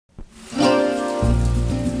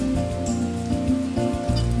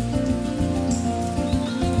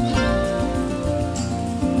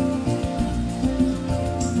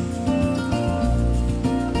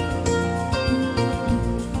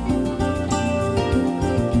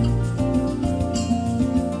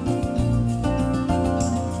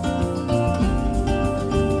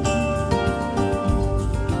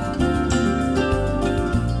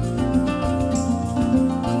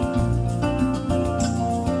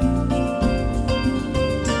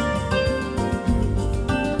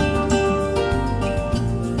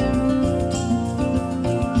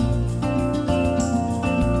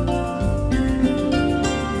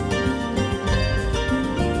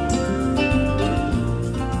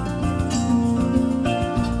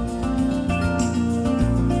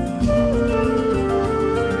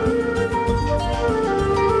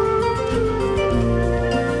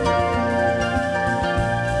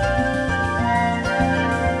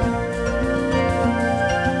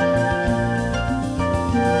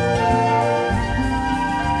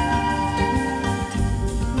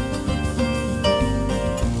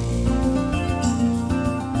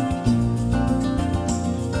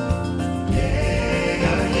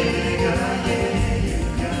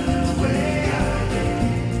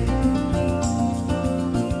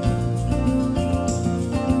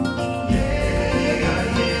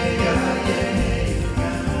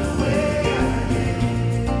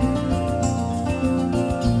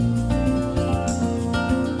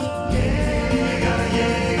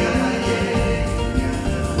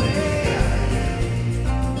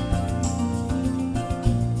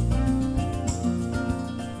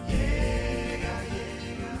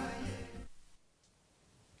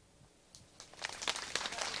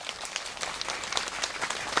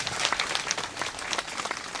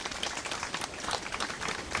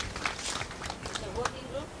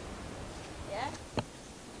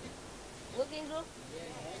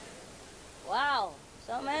Wow,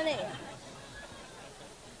 so many.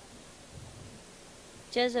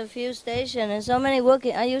 Just a few stations and so many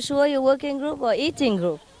working. Are you sure you're working group or eating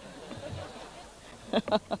group?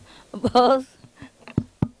 Both.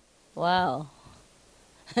 Wow.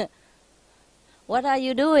 What are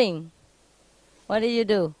you doing? What do you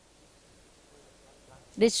do?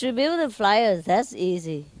 Distribute the flyers. That's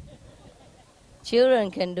easy.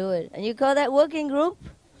 Children can do it. And you call that working group?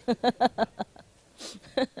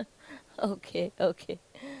 Okay, okay.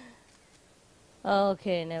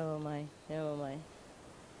 Okay, never mind. Never mind.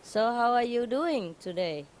 So how are you doing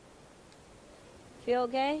today? Feel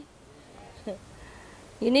okay?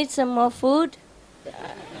 You need some more food?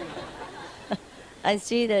 I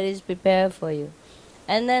see that it's prepared for you.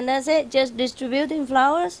 And then that's it? Just distributing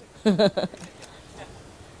flowers?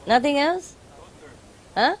 Nothing else?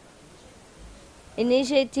 Huh?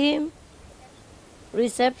 Initiative?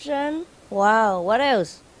 Reception? Wow, what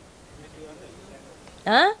else?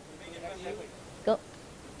 Huh? Go.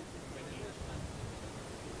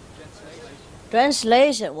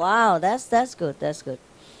 Translation. Wow, that's good. That's good.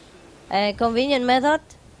 A convenient method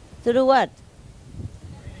to do what?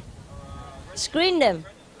 Screen them.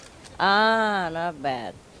 Ah, not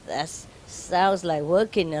bad. That sounds like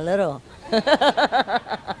working a little.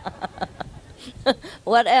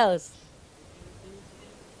 What else?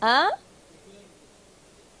 Huh?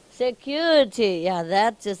 Security. Yeah,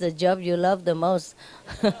 that's just the job you love the most.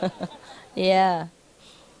 Yeah.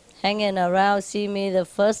 Hanging around, see me the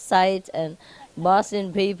first sight and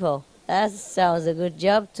bossing people. That sounds a good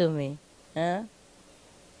job to me. Huh?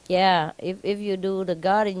 Yeah, if you do the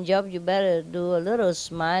guarding job, you better do a little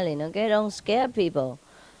smiling, okay? Don't scare people.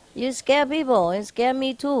 You scare people, and scare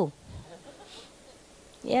me too.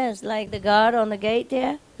 Yes, like the guard on the gate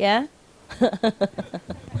there. Yeah?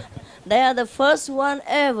 They are the first one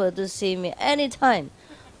ever to see me anytime.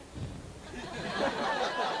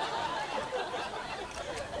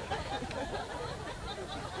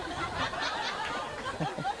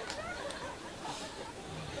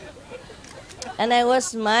 And I was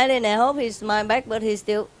smiling. I hope he smiled back, but he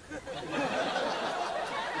still.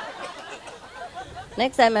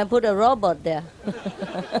 Next time I put a robot there.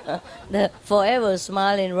 The forever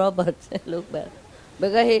smiling robot. Look better.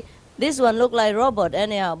 Because this one look like robot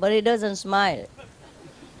anyhow, but he doesn't smile.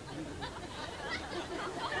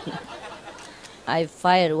 I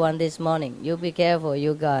fired one this morning. You be careful,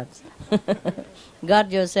 you guards.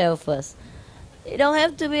 Guard yourself first. You don't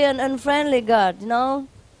have to be an unfriendly guard, you know.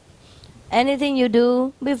 Anything you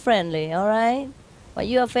do, be friendly, all right? But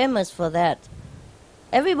you are famous for that.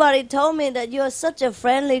 Everybody told me that you are such a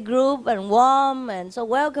friendly group and warm and so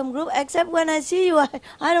welcome group, except when I see you,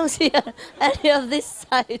 I don't see any of this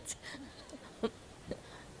side.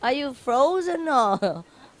 Are you frozen or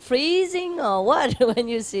freezing or what when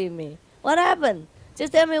you see me? What happened?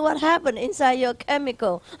 Just tell me what happened inside your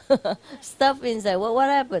chemical stuff inside. What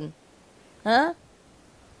happened? Huh?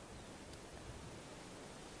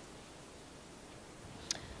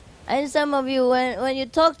 And some of you, when you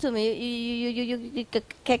talk to me, you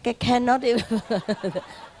cannot even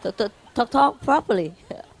talk properly.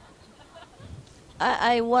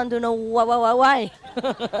 I want to know why.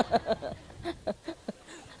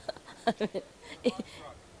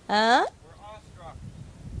 Huh?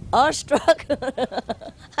 Awestruck.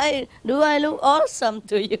 Do I look awesome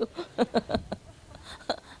to you?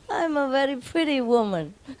 I'm a very pretty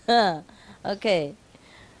woman. Okay.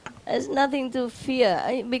 There's nothing to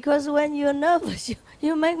fear. Because when you're nervous,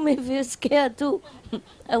 you make me feel scared too.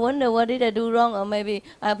 I wonder what did I do wrong, or maybe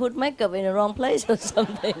I put makeup in the wrong place or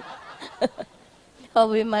something. Or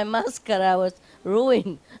with my mascara I was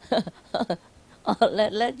ruined. Or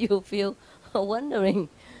let you feel wondering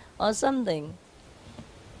or something.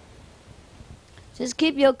 Just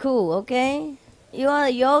keep your cool, okay? You are a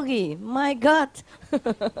yogi. My God.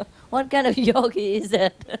 What kind of yogi is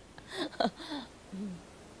that?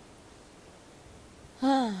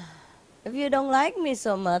 If you don't like me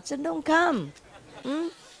so much, then don't come. Hmm?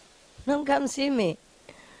 Don't come see me.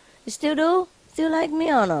 You still do? Still like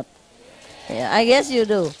me or not? Yeah, I guess you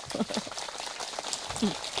do.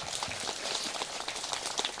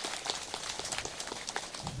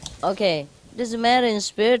 Okay. Doesn't matter in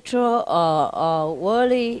spiritual or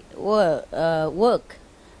worldly work.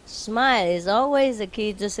 Smile is always the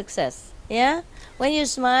key to success. Yeah? When you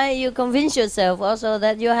smile, you convince yourself also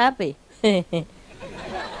that you're happy.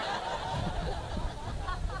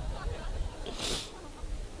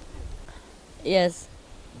 Yes.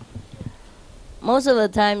 Most of the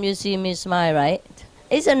time you see me smile, right?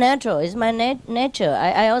 It's a natural. It's my nature.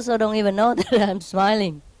 I also don't even know that I'm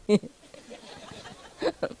smiling.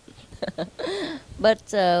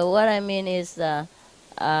 But what I mean is,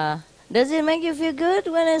 does it make you feel good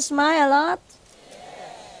when I smile a lot?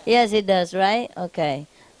 Yes, it does, right? Okay.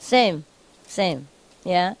 Same, same.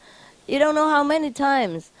 Yeah. You don't know how many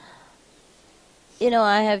times,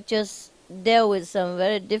 I have just dealt with some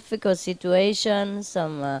very difficult situations,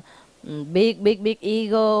 some big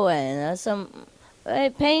ego, and some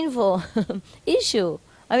very painful issue.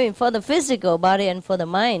 I mean, for the physical body and for the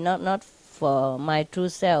mind, not for my true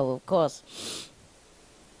self, of course.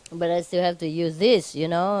 But I still have to use this,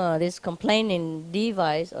 this complaining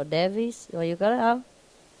device or device, what you call it? How?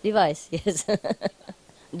 Device, yes.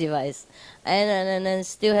 Device. And then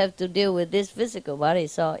still have to deal with this physical body.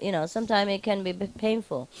 So, sometimes it can be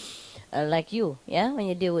painful. Like you, yeah? When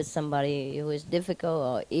you deal with somebody who is difficult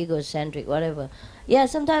or egocentric, whatever. Yeah,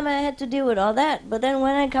 sometimes I had to deal with all that. But then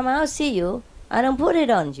when I come out, see you, I don't put it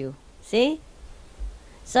on you. See?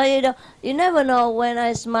 So you never know when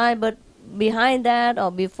I smile, but behind that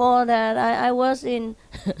or before that, I was in,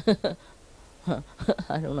 I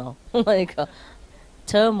don't know, what you call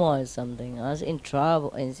turmoil or something. I was in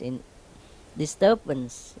trouble, in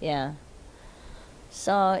disturbance, yeah.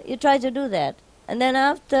 So you try to do that. And then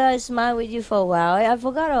after I smile with you for a while, I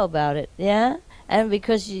forgot all about it, yeah? And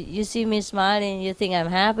because you see me smiling, you think I'm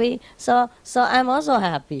happy, so I'm also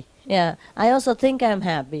happy, yeah. I also think I'm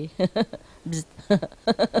happy.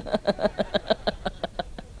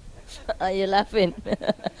 Are you laughing?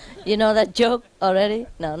 You know that joke already?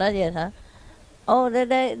 No, not yet, huh? Oh,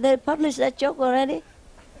 they published that joke already?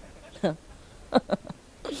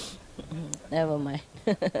 Never mind.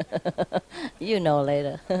 You know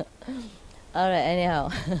later. All right,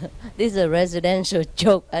 anyhow. This is a residential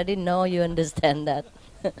joke. I didn't know you understand that.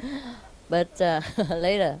 But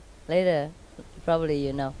later, probably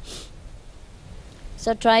you know.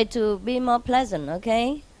 So try to be more pleasant,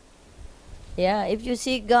 okay? Yeah, if you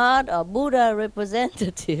see God or Buddha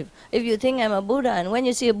representative, if you think I'm a Buddha, and when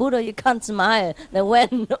you see a Buddha you can't smile, then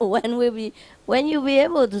when you be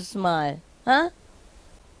able to smile, huh?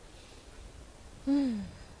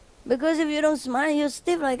 Because if you don't smile, you're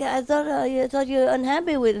stiff like I thought. You thought you're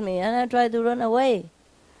unhappy with me, and I tried to run away.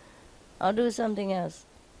 I'll do something else.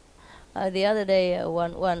 The other day,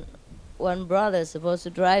 one brother supposed to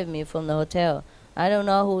drive me from the hotel. I don't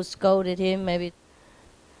know who scolded him. Maybe.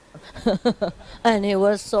 And it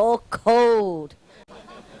was so cold,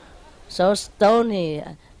 so stony,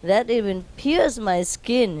 that even pierced my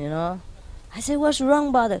skin. I said, "What's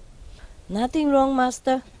wrong, brother?" "Nothing wrong,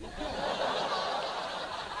 master."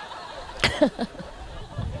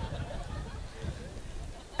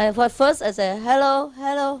 And at first I said, "Hello,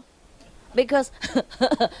 hello," because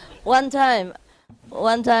one time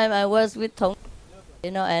I was with Tong,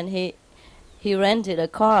 and he rented a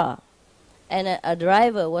car, and a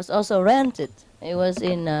driver was also rented. It was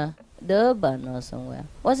in Durban or somewhere.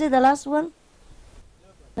 Was it the last one?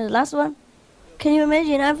 The last one? Can you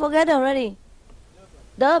imagine? I forget already.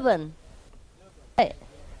 Durban. Hey.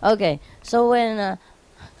 Okay, so when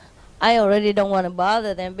I already don't want to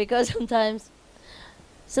bother them because sometimes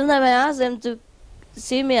I ask them to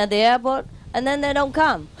see me at the airport and then they don't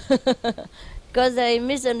come because they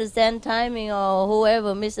misunderstand timing or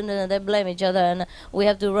whoever misunderstand, they blame each other, and we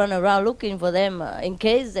have to run around looking for them in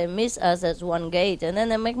case they miss us at one gate, and then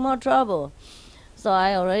they make more trouble. So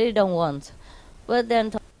I already don't want. But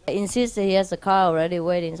then I insisted he has a car already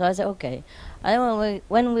waiting, so I said okay. And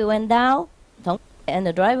when we went down, and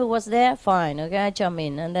the driver was there, fine, okay, I jump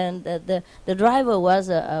in. And then the driver was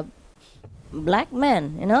a black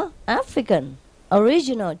man, African,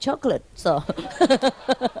 original chocolate. So,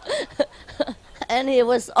 and he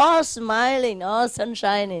was all smiling, all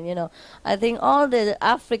sunshining. I think all the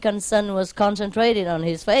African sun was concentrated on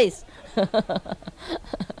his face.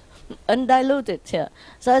 Undiluted, yeah.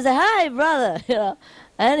 So I said, "Hi, brother,"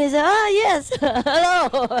 and he said, "Ah, yes,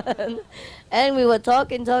 hello." And we were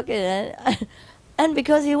talking, and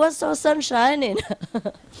because he was so sunshining,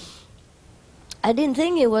 I didn't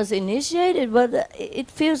think he was initiated, but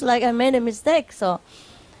it feels like I made a mistake. So,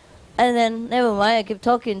 and then never mind. I kept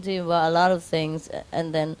talking to him about a lot of things,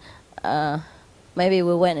 and then maybe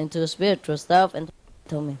we went into spiritual stuff, and he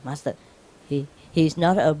told me, "Master, he's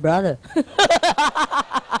not a brother."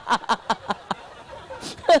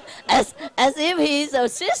 as if he's a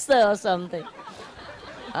sister or something.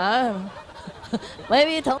 I don't know.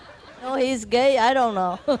 Maybe he told me, no, he's gay. I don't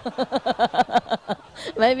know.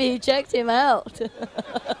 Maybe he checked him out.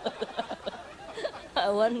 I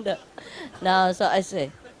wonder. Now, so I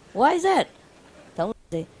say, "Why is that?" Tong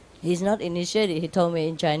say, "He's not initiated," he told me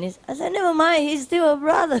in Chinese. I said, "Never mind, he's still a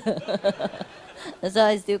brother." And so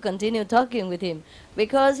I still continue talking with him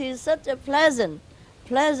because he's such a pleasant,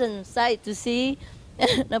 pleasant sight to see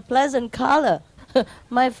and a pleasant color.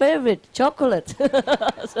 My favorite, chocolate.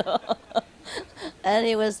 So, and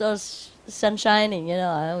it was so sunshining,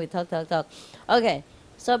 we talk. Okay,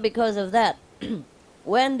 so because of that,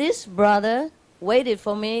 when this brother waited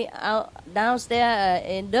for me out downstairs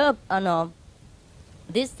in no,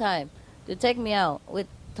 this time to take me out with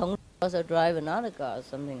Tong also drive another car or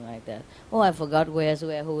something like that. Oh, I forgot where's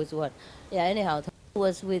where, who is what. Yeah, anyhow, Tong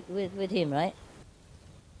was with him, right?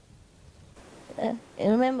 You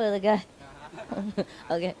remember the guy?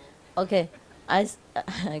 Okay, okay. I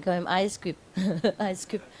call him ice cube. Ice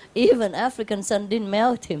cube. Even African sun didn't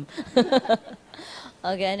melt him.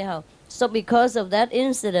 Okay, anyhow. So because of that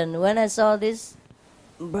incident, when I saw this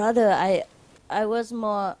brother, I was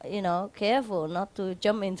more, careful not to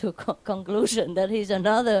jump into conclusion that he's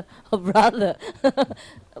another brother.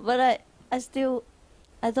 But I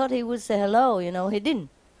thought he would say hello, he didn't.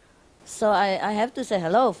 So I have to say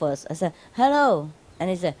hello first. I said, hello. And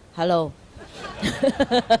he said, hello.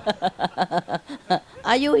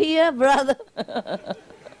 Are you here, brother?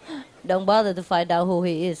 Don't bother to find out who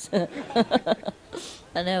he is.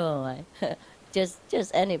 Never mind.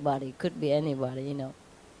 just anybody. Could be anybody,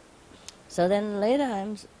 So then later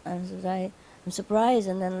I'm surprised,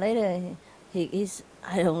 and then later he's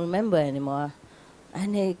I don't remember anymore,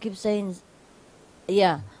 and he keeps saying,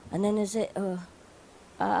 yeah, and then he said,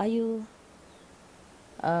 are you?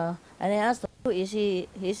 And I asked him, is he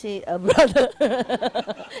a brother?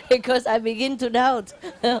 Because I begin to doubt,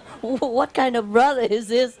 what kind of brother is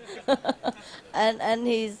this? and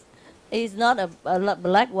he's not a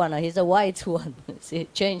black one, he's a white one. See,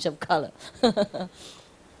 change of color.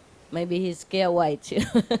 Maybe he's scared white.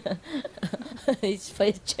 His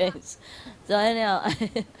face changed. So anyhow,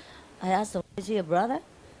 I asked him, is he a brother?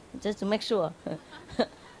 Just to make sure.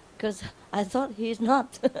 Because I thought he's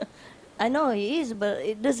not. I know he is, but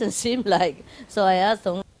it doesn't seem like. So I asked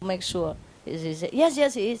him to make sure. He said,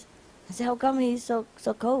 yes, he is. I said, how come he's so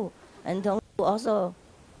cold? And Tong also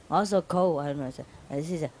cold. I don't know. And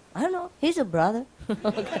he said, I don't know. He's a brother.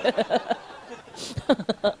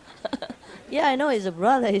 Yeah, I know he's a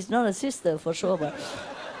brother. He's not a sister for sure, but.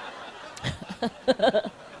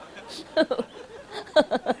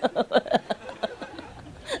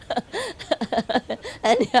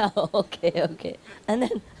 Anyhow, okay. And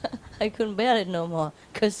then I couldn't bear it no more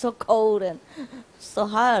because so cold and so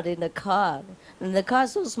hard in the car. And the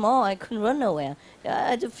car's so small, I couldn't run nowhere.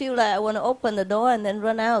 I just feel like I want to open the door and then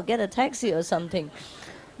run out, get a taxi or something.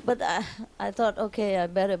 But I thought, okay, I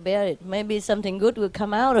better bear it. Maybe something good will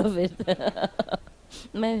come out of it.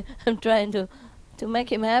 Maybe I'm trying to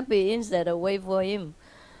make him happy instead of wait for him.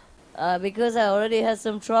 Because I already had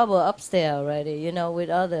some trouble upstairs already, with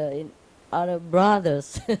other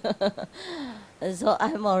brothers. And so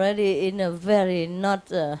I'm already in a very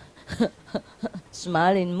not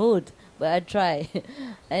smiling mood. But I try.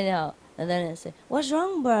 Anyhow, and then I say, what's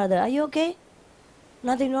wrong, brother? Are you okay?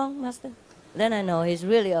 Nothing wrong, master? Then I know he's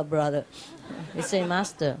really a brother. He say,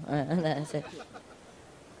 master. And then I say,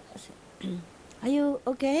 are you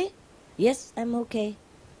okay? Yes, I'm okay.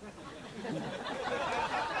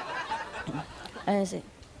 And I say,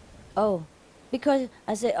 oh, because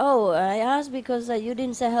I asked because you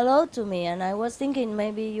didn't say hello to me, and I was thinking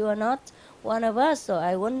maybe you are not one of us, so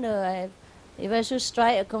I wonder if I should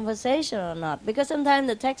strike a conversation or not. Because sometimes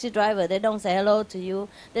the taxi driver, they don't say hello to you,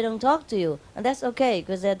 they don't talk to you, and that's okay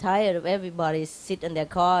because they're tired of everybody sit in their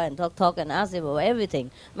car and talk and ask them about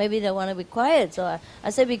everything. Maybe they want to be quiet, so I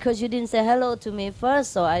said because you didn't say hello to me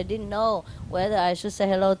first, so I didn't know whether I should say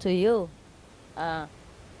hello to you. And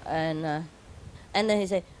then he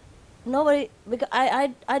said, nobody, because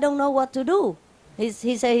I don't know what to do. He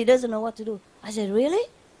said he doesn't know what to do. I said, really?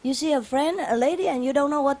 You see a friend, a lady, and you don't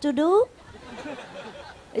know what to do?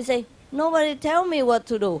 He said, nobody tell me what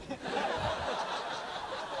to do.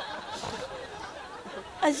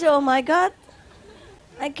 I said, oh my God.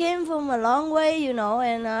 I came from a long way, and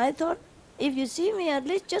I thought, if you see me, at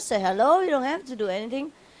least just say hello. You don't have to do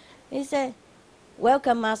anything. He said,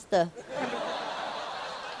 welcome, master.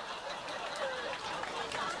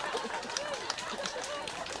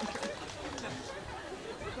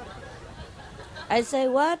 I say,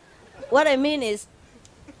 what? What I mean is,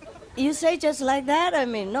 you say just like that? I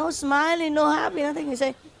mean, no smiling, no happy, nothing.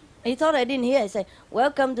 He thought I didn't hear. I say,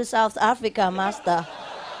 welcome to South Africa, master.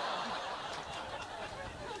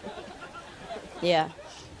 Yeah,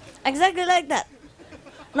 exactly like that.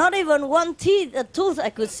 Not even one tooth I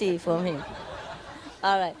could see from him.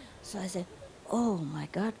 All right. So I said, oh my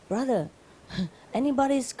God, brother,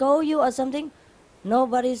 anybody scold you or something?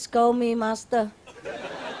 Nobody scold me, master.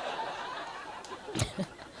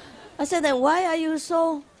 I said, then why are you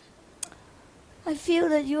so, I feel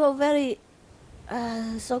that you are very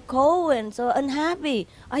so cold and so unhappy.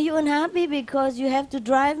 Are you unhappy because you have to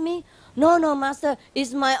drive me? No, no, master,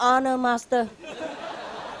 it's my honor, master.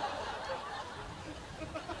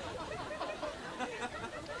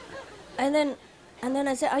 and then and then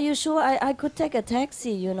I said, are you sure I could take a taxi,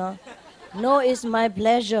 you know? No, it's my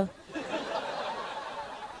pleasure.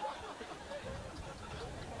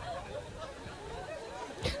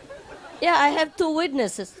 Yeah, I have 2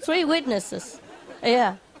 witnesses, 3 witnesses.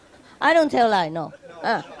 Yeah. I don't tell lie, no.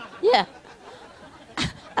 Yeah.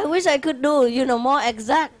 I wish I could do, more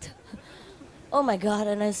exact. Oh my God,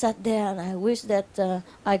 and I sat there and I wish that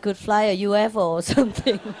I could fly a UFO or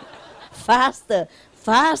something. faster,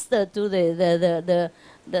 faster to the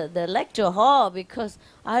lecture hall, because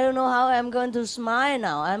I don't know how I'm going to smile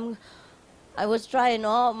now. I was trying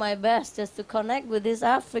all my best just to connect with this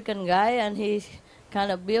African guy, and he kind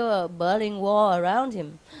of built a Berlin Wall around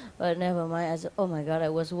him. But never mind. I said, oh my God, I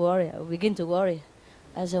was worried. I begin to worry.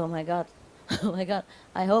 I said, oh my God, oh my God,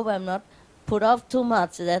 I hope I'm not put off too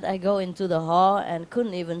much that I go into the hall and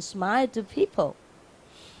couldn't even smile to people.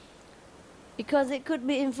 Because it could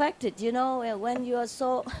be infected, when you are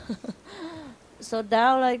so so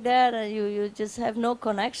down like that, and you just have no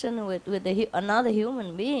connection with another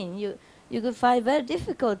human being, you could find very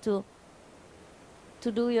difficult to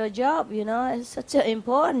do your job, It's such an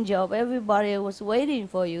important job. Everybody was waiting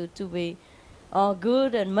for you to be all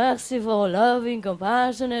good and merciful, loving,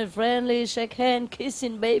 compassionate, friendly, shake hands,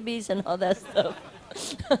 kissing babies and all that stuff.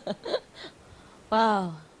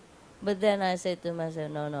 Wow. But then I said to myself,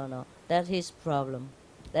 no, no, no. That's his problem.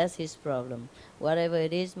 That's his problem. Whatever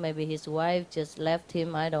it is, maybe his wife just left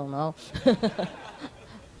him, I don't know.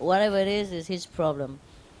 Whatever it is his problem.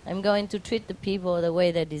 I'm going to treat the people the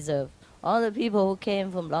way they deserve. All the people who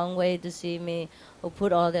came from long way to see me, who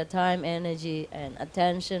put all their time, energy, and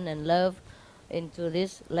attention and love into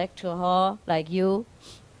this lecture hall, like you,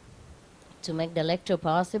 to make the lecture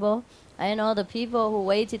possible. And all the people who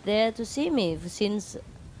waited there to see me since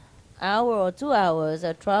hour or 2 hours,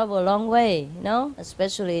 I travel a long way,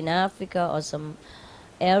 especially in Africa or some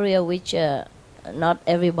area which not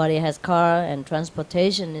everybody has car, and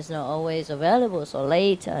transportation is not always available, so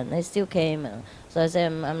late, and they still came. So I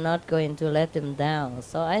said, I'm not going to let them down.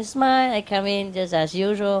 So I smile, I come in just as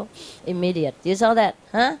usual, immediate. You saw that,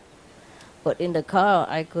 huh? But in the car,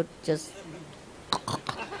 I could just,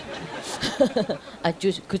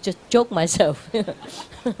 could just choke myself.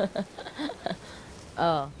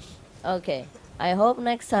 Oh, okay. I hope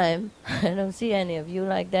next time I don't see any of you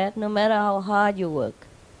like that, no matter how hard you work.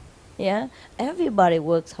 Yeah? Everybody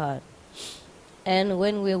works hard. And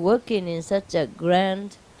when we're working in such a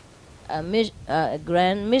grand mission, a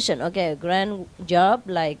grand job,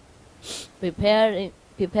 like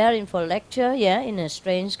preparing for lecture, in a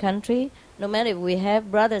strange country, no matter if we have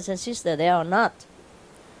brothers and sisters there or not.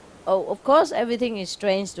 Oh, of course, everything is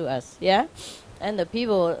strange to us, And the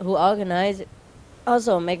people who organize it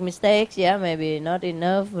also make mistakes, maybe not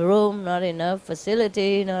enough room, not enough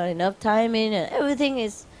facility, not enough timing, and everything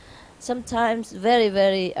is sometimes very,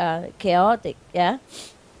 very chaotic,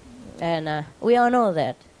 And we all know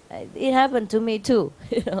that. It happened to me too,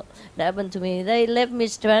 It happened to me. They left me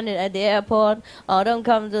stranded at the airport, or don't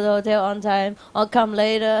come to the hotel on time, or come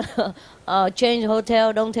later, or change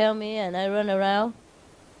hotel, don't tell me, and I run around.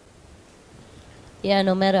 Yeah,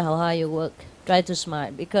 no matter how hard you work, try to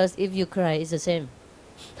smile, because if you cry, it's the same.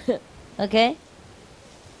 Okay?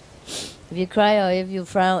 If you cry or if you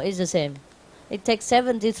frown, it's the same. It takes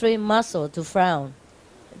 73 muscles to frown.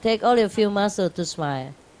 It takes only a few muscles to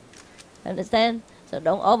smile. Understand? So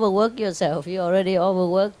don't overwork yourself. You're already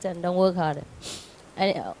overworked, and don't work harder.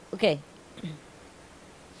 Anyhow, okay.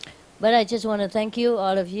 But I just want to thank you,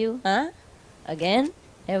 all of you, again,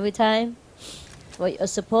 every time, for your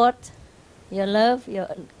support, your love, your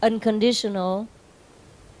unconditional,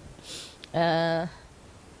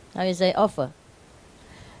 offer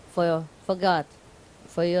for God,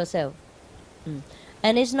 for yourself.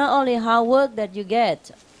 And it's not only hard work that you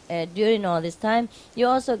get during all this time, you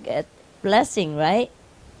also get blessing, right?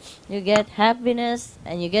 You get happiness,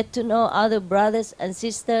 and you get to know other brothers and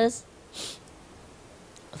sisters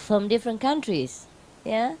from different countries,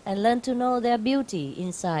 and learn to know their beauty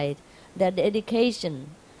inside, their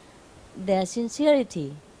dedication, their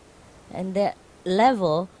sincerity, and their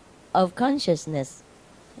level of consciousness.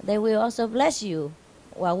 They will also bless you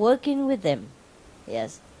while working with them.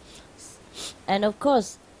 Yes. And of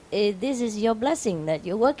course, this is your blessing that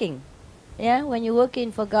you're working. When you're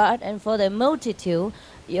working for God and for the multitude,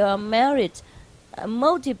 your merit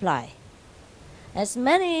multiply. As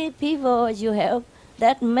many people as you help,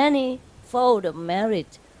 that many-fold of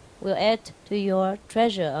merit will add to your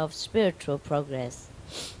treasure of spiritual progress.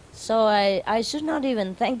 So I should not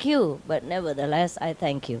even thank you, but nevertheless I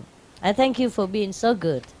thank you. I thank you for being so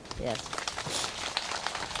good. Yes.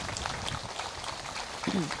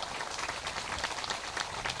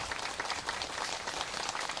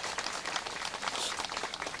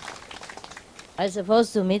 I was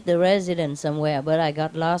supposed to meet the resident somewhere, but I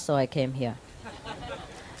got lost, so I came here.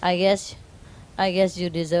 I guess you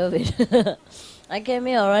deserve it. I came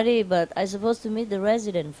here already, but I supposed to meet the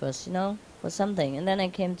resident first, for something, and then I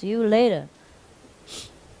came to you later.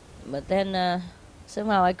 But then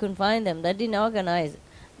somehow I couldn't find them. They didn't organize.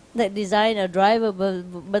 They designed a driver,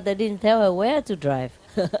 but they didn't tell her where to drive.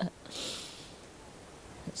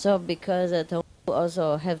 So because I told her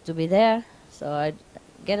also have to be there, so I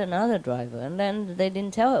get another driver, and then they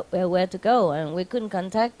didn't tell her where to go, and we couldn't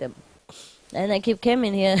contact them. And I keep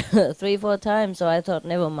coming here 3-4 times, so I thought,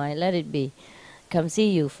 never mind, let it be. Come see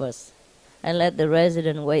you first, and let the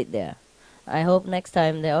resident wait there. I hope next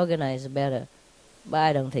time they organize better, but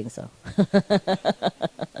I don't think so.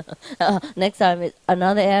 Next time it's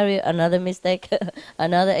another area, another mistake,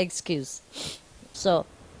 another excuse. So,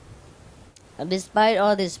 despite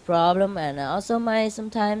all this problem and also my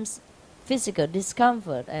sometimes physical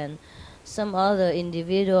discomfort and some other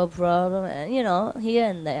individual problem, and here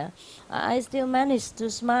and there, I still manage to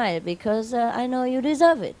smile because I know you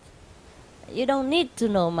deserve it. You don't need to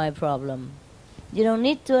know my problem. You don't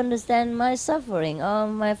need to understand my suffering or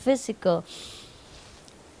my physical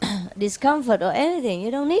discomfort or anything.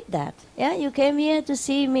 You don't need that. Yeah, you came here to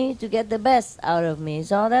see me, to get the best out of me.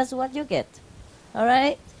 So that's what you get. All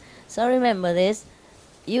right? So remember this.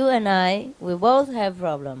 You and I, we both have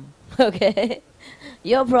problem. Okay?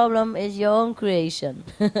 Your problem is your own creation.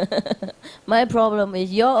 My problem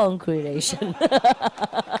is your own creation.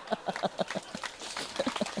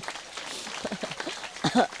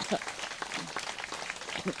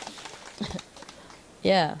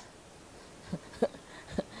 Yeah.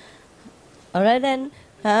 All right then,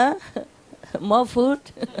 huh? More food?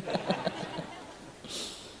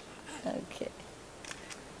 Okay.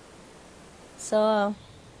 So,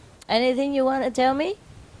 anything you want to tell me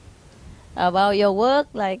about your work?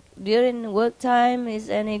 Like during work time, is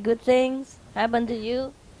any good things happen to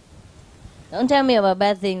you? Don't tell me about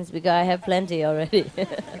bad things because I have plenty already.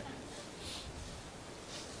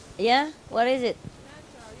 Yeah? What is it?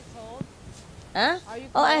 Are you cold? Huh? Are you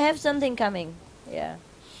Oh, I cold? have something coming. Yeah.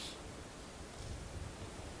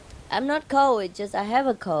 I'm not cold, it's just I have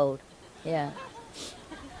a cold. Yeah.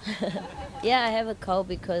 Yeah, I have a cold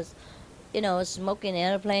because, smoking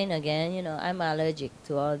airplane again, I'm allergic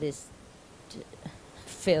to all this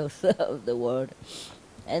filth of the world.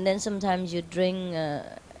 And then sometimes you drink,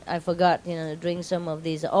 I forgot, drink some of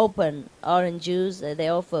these open orange juice that they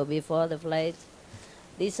offer before the flight.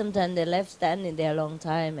 These sometimes they left standing there a long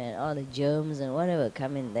time and all the germs and whatever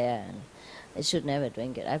come in there. And I should never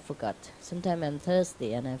drink it. I forgot. Sometimes I'm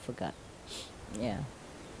thirsty and I forgot. Yeah.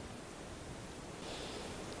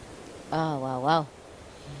 Oh, wow.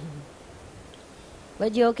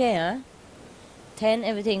 But you okay, huh? Tent,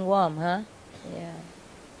 everything warm, huh? Yeah.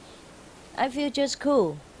 I feel just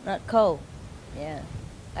cool, not cold. Yeah.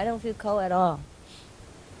 I don't feel cold at all.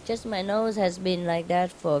 Just my nose has been like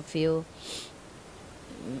that for a few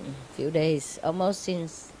days, almost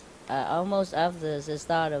after the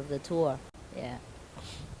start of the tour. Yeah.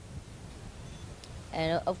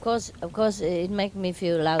 And of course, it makes me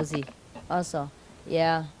feel lousy. Also,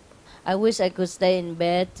 yeah. I wish I could stay in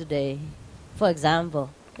bed today, for example.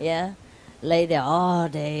 Yeah, lay there all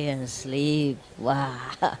day and sleep. Wow,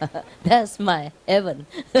 that's my heaven.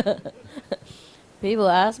 People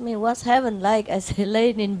ask me, what's heaven like? I say,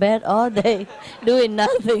 laying in bed all day, doing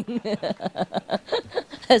nothing.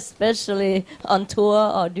 Especially on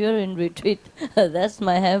tour or during retreat. That's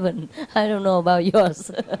my heaven. I don't know about yours.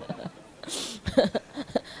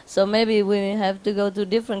 So maybe we have to go to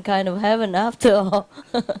different kind of heaven after all.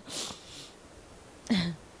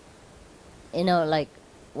 Like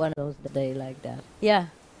one of those days like that. Yeah.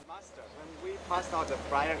 Master, when we passed out the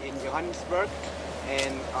flyer in Johannesburg,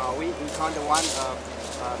 and we encountered one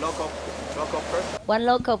local person. One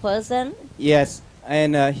local person. Yes,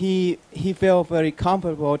 and he felt very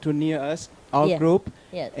comfortable to near us, our Yeah. group,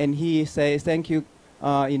 Yes. and he says, "Thank you.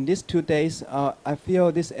 In these 2 days, I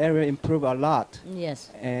feel this area improved a lot." Yes.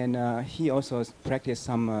 And he also practiced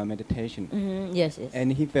some meditation, Yes. Yes.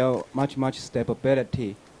 and he felt much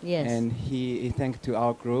stability. Yes. And he thanked to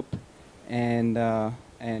our group, and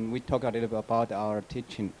we talked a little bit about our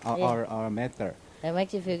teaching, Yeah. our method. That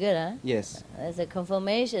makes you feel good, huh? Yes. That's a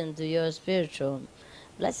confirmation to your spiritual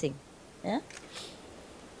blessing. Yeah.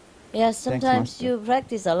 Yes, sometimes Master. you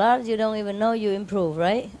practice a lot, you don't even know you improve,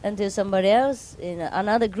 right? Until somebody else in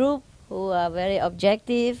another group who are very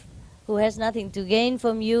objective, who has nothing to gain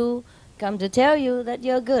from you, come to tell you that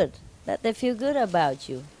you're good, that they feel good about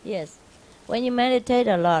you. Yes. When you meditate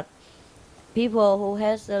a lot, people who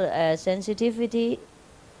has a sensitivity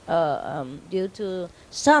due to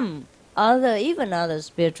some other, even other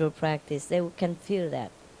spiritual practice, they can feel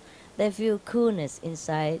that. They feel coolness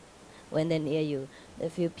inside when they're near you. They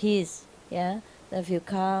feel peace, yeah. They feel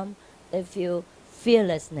calm. They feel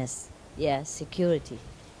fearlessness, yeah, security.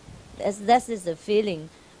 That is the feeling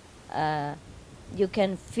you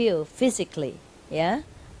can feel physically, yeah.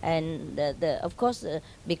 And of course,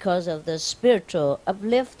 because of the spiritual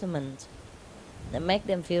upliftment, that make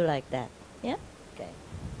them feel like that, yeah. Okay,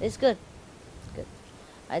 it's good. It's good.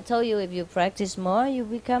 I told you if you practice more, you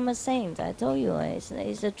become a saint. I told you, it's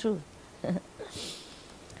the truth.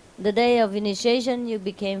 The day of initiation, you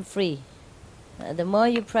became free. The more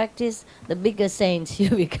you practice, the bigger saints you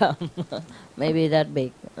become. Maybe that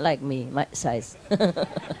big, like me, my size.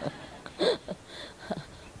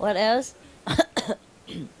 What else?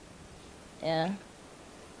 Yeah,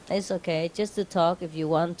 it's okay. Just to talk if you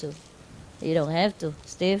want to. You don't have to.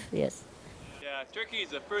 Steve, yes. Yeah, Turkey is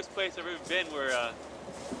the first place I've ever been where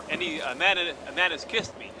a man has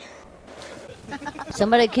kissed me.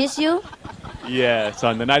 Somebody kiss you? Yes,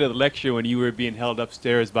 on the night of the lecture when you were being held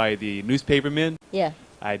upstairs by the newspapermen, Yeah.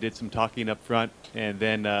 I did some talking up front, and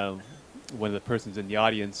then one of the persons in the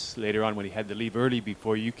audience later on when he had to leave early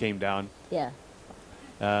before you came down, Yeah.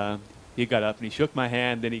 he got up and he shook my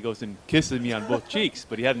hand, then he goes and kisses me on both cheeks,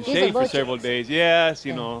 but he hadn't Kiss on shaved for both several cheeks. days. Yes,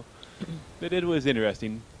 you Yeah. know, but it was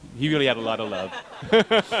interesting. He really had a lot of love.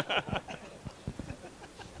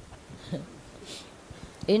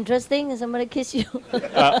 Interesting. Somebody kiss you?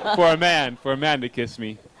 For a man to kiss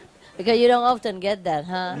me. Because you don't often get that,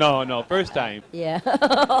 huh? No, first time. Yeah.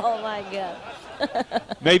 Oh my God.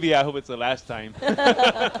 Maybe I hope it's the last time.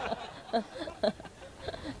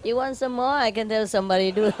 You want some more? I can tell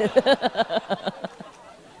somebody do it.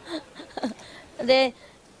 they,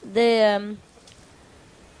 the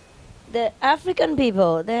the African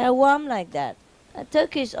people, they are warm like that.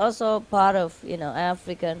 Turkish also part of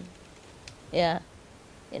African, yeah.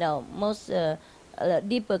 Most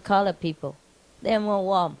deeper color people, they are more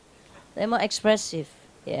warm, they're more expressive,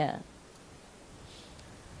 yeah.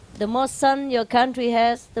 The more sun your country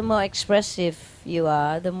has, the more expressive you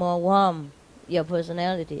are, the more warm your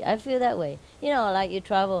personality. I feel that way. Like you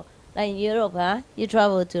travel, like in Europe, huh? You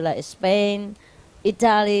travel to like Spain,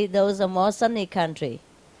 Italy, those are more sunny country.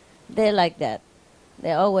 They're like that.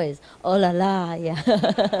 They're always, oh la la,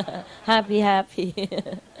 yeah. Happy, happy.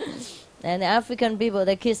 And the African people,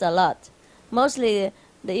 they kiss a lot. Mostly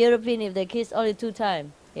the European, if they kiss only 2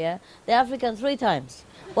 times, yeah. The African 3 times.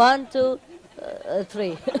 1, 2,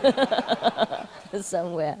 3.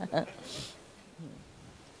 Somewhere.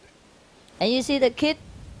 And you see the kid,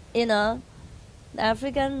 the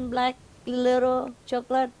African black little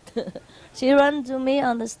chocolate, she ran to me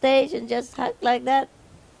on the stage and just hug like that.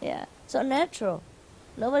 Yeah, so natural.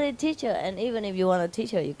 Nobody teach her, and even if you want to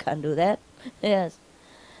teach her, you can't do that. Yes,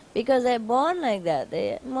 because they're born like that.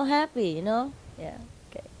 They're more happy, Yeah,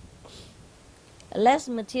 okay. Less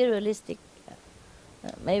materialistic.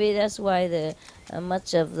 Maybe that's why the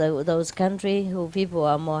much of those countries who people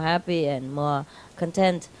are more happy and more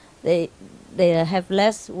content. They have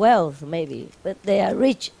less wealth, maybe, but they are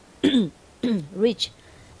rich, rich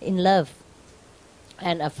in love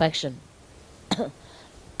and affection.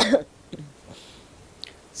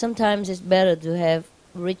 Sometimes it's better to have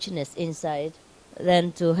richness inside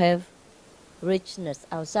than to have richness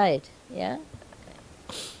outside. Yeah.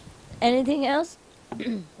 Anything else?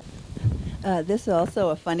 This is also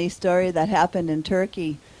a funny story that happened in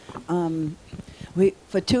Turkey.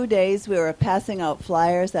 For 2 days we were passing out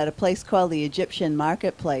flyers at a place called the Egyptian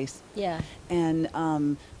Marketplace. Yeah. And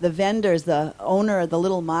the vendors, the owner of the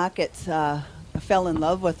little markets, fell in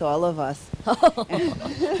love with all of us.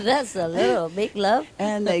 That's a little big love.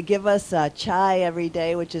 And they give us chai every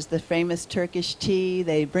day, which is the famous Turkish tea.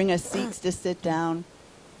 They bring us seats to sit down.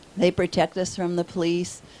 They protect us from the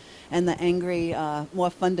police and the angry, more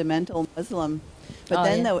fundamental Muslim. But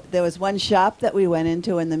then there was one shop that we went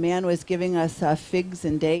into, and the man was giving us figs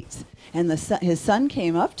and dates. And his son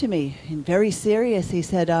came up to me, and very serious. He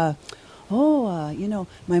said,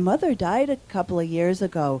 my mother died a couple of years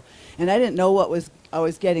ago. And I didn't know what I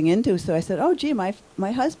was getting into, so I said, oh, gee, my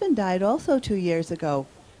husband died also 2 years ago.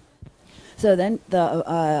 So then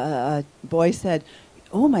the boy said,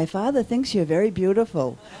 oh, my father thinks you're very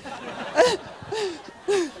beautiful.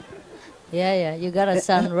 Yeah, you got a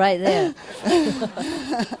son right there.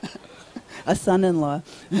 a son-in-law.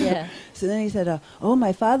 Yeah. So then he said, oh,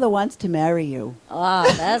 my father wants to marry you. Wow,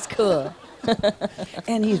 that's cool.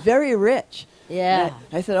 And he's very rich. Yeah.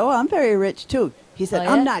 I said, oh, I'm very rich too. He said, Oh,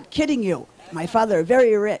 yeah? I'm not kidding you. My father is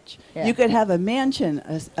very rich. Yeah. You could have a mansion,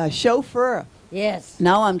 a chauffeur. Yes.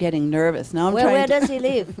 Now I'm getting nervous. Now I'm Where trying to... does he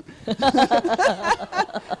live?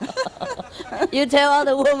 You tell all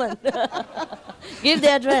the women. Give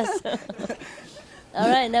the address. All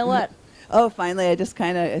right, now what? Oh, finally, I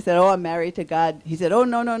said, oh, I'm married to God. He said, oh,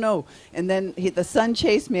 no, no, no. And then the son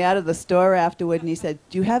chased me out of the store afterward, and he said,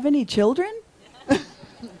 do you have any children?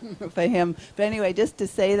 For him. But anyway, just to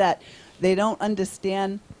say that they don't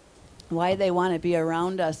understand why they want to be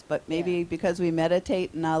around us, but maybe because we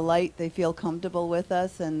meditate in our light, they feel comfortable with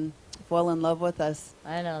us and fall in love with us.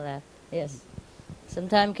 I know that. Yes.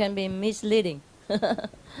 Sometimes can be misleading.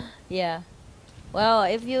 Yeah. Well,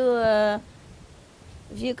 if you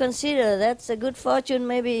consider that's a good fortune,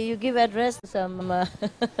 maybe you give address to some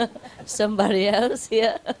somebody else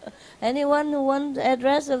here. Anyone who wants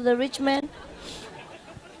address of the rich man?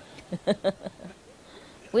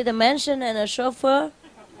 With a mansion and a chauffeur?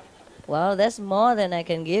 Well, that's more than I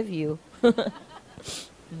can give you.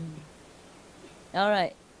 All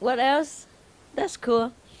right. What else? That's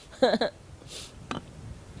cool.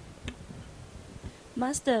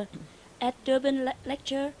 Master, at Durban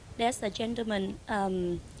lecture, there's a gentleman.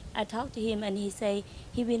 I talked to him, and he say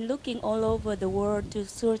he been looking all over the world to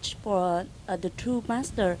search for the true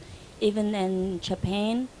master, even in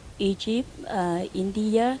Japan, Egypt,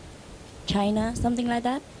 India, China, something like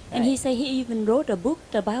that. And he say he even wrote a book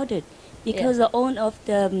about it, because the own of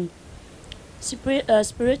the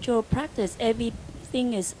spiritual practice,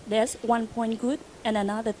 everything is there's one point good and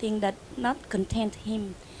another thing that not content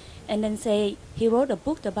him. And then say he wrote a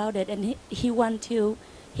book about it, and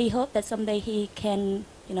he hope that someday he can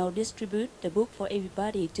distribute the book for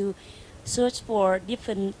everybody to search for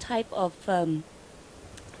different type of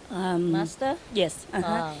Master? Yes.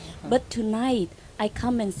 But tonight I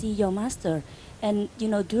come and see your master, and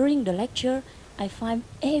during the lecture I find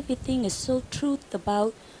everything is so truth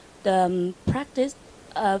about the practice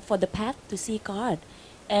for the path to see God,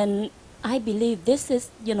 and I believe this is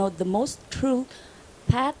the most true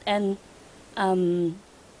path, and the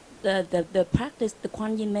practice, the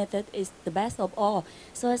Kuan Yin method is the best of all.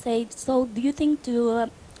 So I say, so do you think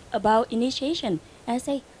about initiation? And I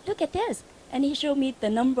say, look at this. And he showed me the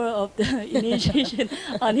number of the initiation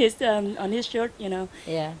on his shirt,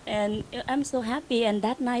 Yeah. And I'm so happy. And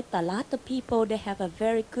that night, a lot of people, they have a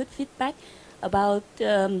very good feedback about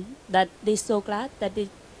that. They're so glad that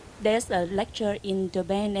there's a lecture in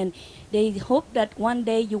Durban, and they hope that one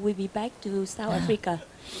day you will be back to South Africa.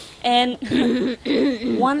 And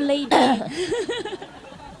one lady,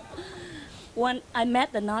 I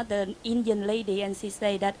met another Indian lady, and she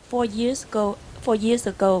said that 4 years ago,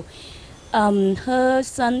 her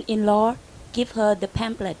son-in-law gave her the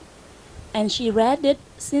pamphlet, and she read it.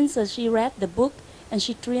 Since she read the book, and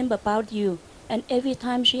she dreamed about you, and every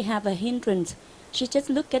time she have a hindrance, she just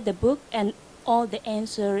look at the book, and all the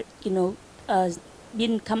answer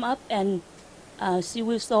didn't come up, and she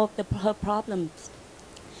will solve her problems.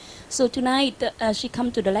 So tonight she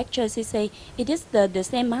come to the lecture. She say, it is the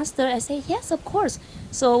same master. I say, yes, of course.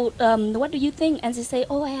 So what do you think? And she say,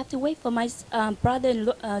 oh, I have to wait for my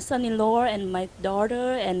son-in-law and my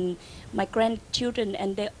daughter and my grandchildren,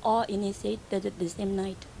 and they all initiate the same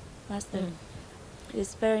night, master.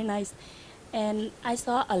 It's very nice. And I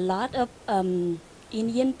saw a lot of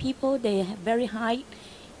Indian people. They have very high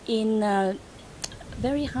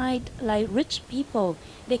like rich people.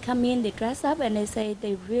 They come in, they dress up, and they say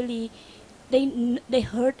they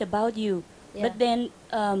heard about you. Yeah. But then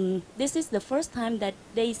this is the first time that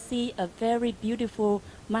they see a very beautiful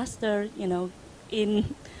master,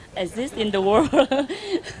 exist in the world.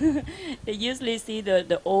 They usually see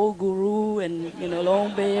the old guru and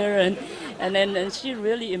long bear, and then she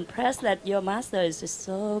really impressed that your master is just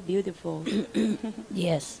so beautiful.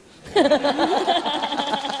 Yes.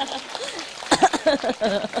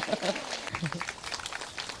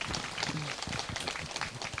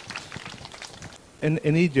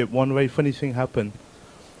 In Egypt, one very funny thing happened.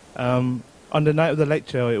 On the night of the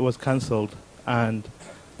lecture, it was cancelled, and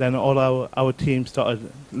then all our team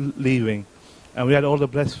started leaving, and we had all the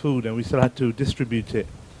blessed food, and we still had to distribute it.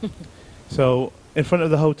 So in front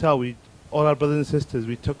of the hotel, all our brothers and sisters,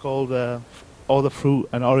 we took all the fruit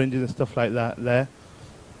and oranges and stuff like that there.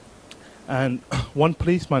 And one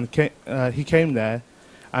policeman came there,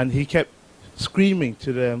 and he kept screaming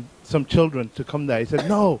to some children to come there. He said,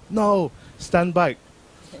 "No, no, stand back."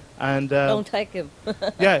 And Don't take him.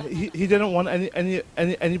 yeah, he didn't want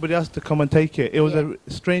anybody else to come and take it. It was Yeah.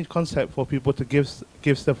 a strange concept for people to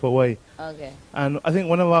give stuff away. Okay. And I think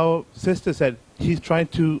one of our sisters said he's trying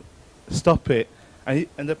to stop it,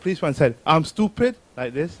 and the policeman said, "I'm stupid,"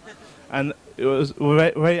 like this, and it was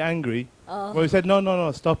very, very angry. Oh. But we said,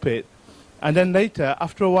 no, stop it. And then later,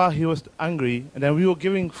 after a while, he was angry, and then we were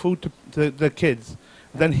giving food to the kids.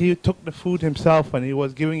 Then he took the food himself, and he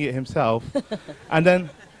was giving it himself.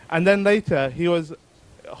 and then later, he was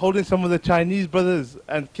holding some of the Chinese brothers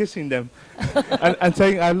and kissing them, and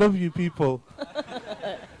saying, "I love you, people."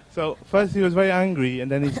 So first he was very angry,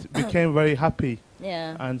 and then he became very happy.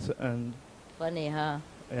 Yeah. And Funny, huh?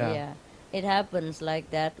 Yeah. It happens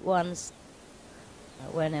like that once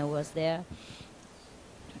when I was there.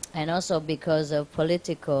 And also because of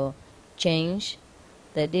political change,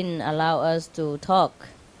 they didn't allow us to talk.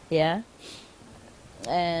 Yeah.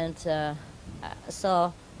 And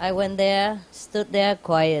so I went there, stood there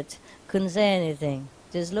quiet, couldn't say anything.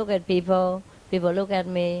 Just look at people, people look at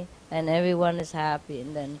me, and everyone is happy.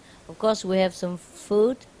 And then, of course, we have some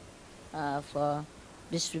food for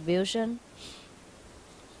distribution.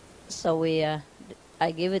 So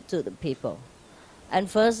I give it to the people. And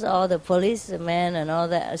first, all the policemen and all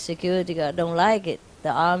that security guard don't like it. The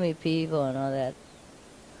army people and all that.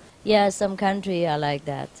 Yeah, some country are like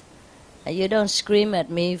that. You don't scream at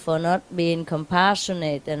me for not being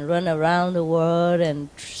compassionate and run around the world and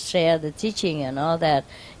share the teaching and all that.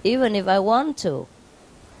 Even if I want to,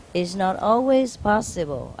 it's not always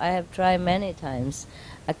possible. I have tried many times.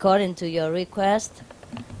 According to your request,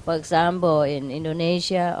 for example, in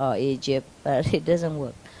Indonesia or Egypt, but it doesn't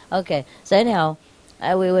work. Okay, so anyhow,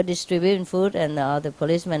 we were distributing food and the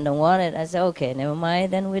policemen don't want it. I said, okay, never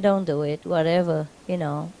mind, then we don't do it, whatever. You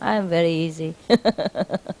know, I'm very easy.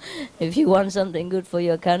 If you want something good for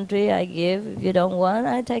your country, I give. If you don't want,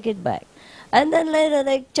 I take it back. And then later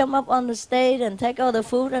they jump up on the stage and take all the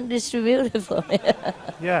food and distribute it for me.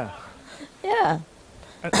 yeah. Yeah.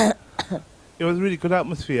 And it was a really good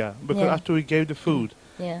atmosphere because Yeah. after we gave the food,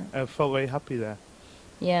 Yeah. I felt very happy there.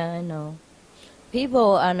 Yeah, I know.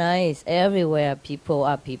 People are nice everywhere. People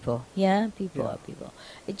are people. Yeah, people Yeah. are people.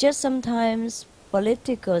 It's just sometimes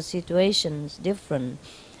political situations different,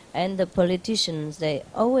 and the politicians, they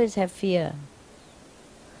always have fear.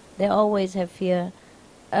 They always have fear.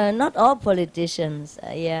 Not all politicians.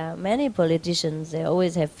 Yeah, many politicians, they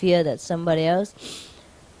always have fear that somebody else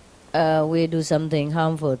will do something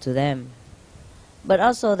harmful to them. But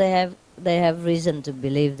also they have reason to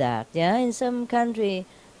believe that. Yeah, in some country,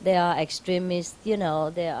 they are extremists, you know,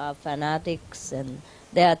 they are fanatics and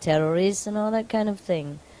they are terrorists and all that kind of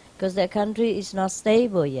thing, because their country is not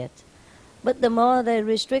stable yet. But the more they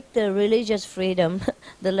restrict the religious freedom,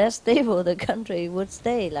 the less stable the country would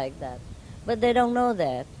stay like that. But they don't know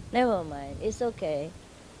that. Never mind, it's okay.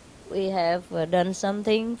 We have done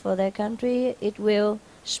something for their country, it will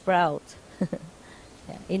sprout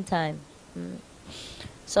yeah, in time. Mm.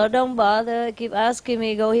 So don't bother, keep asking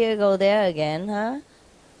me, go here, go there again, huh?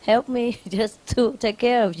 Help me just to take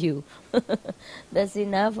care of you. That's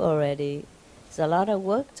enough already. It's a lot of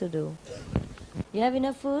work to do. You have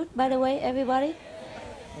enough food, by the way, everybody?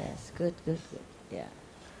 Yes, good. Yeah.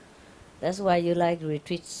 That's why you like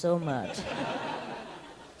retreats so much.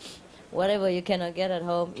 Whatever you cannot get at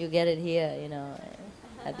home, you get it here, you know,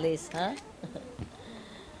 at least, huh?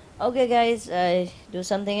 Okay, guys, do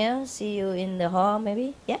something else. See you in the hall,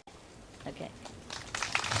 maybe? Yeah? Okay.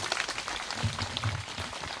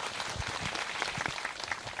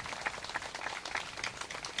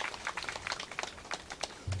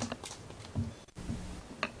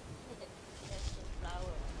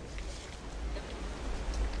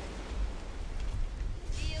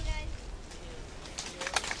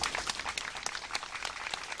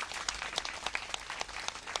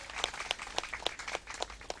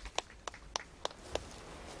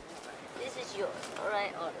 This is yours, all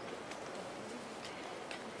right? All of it.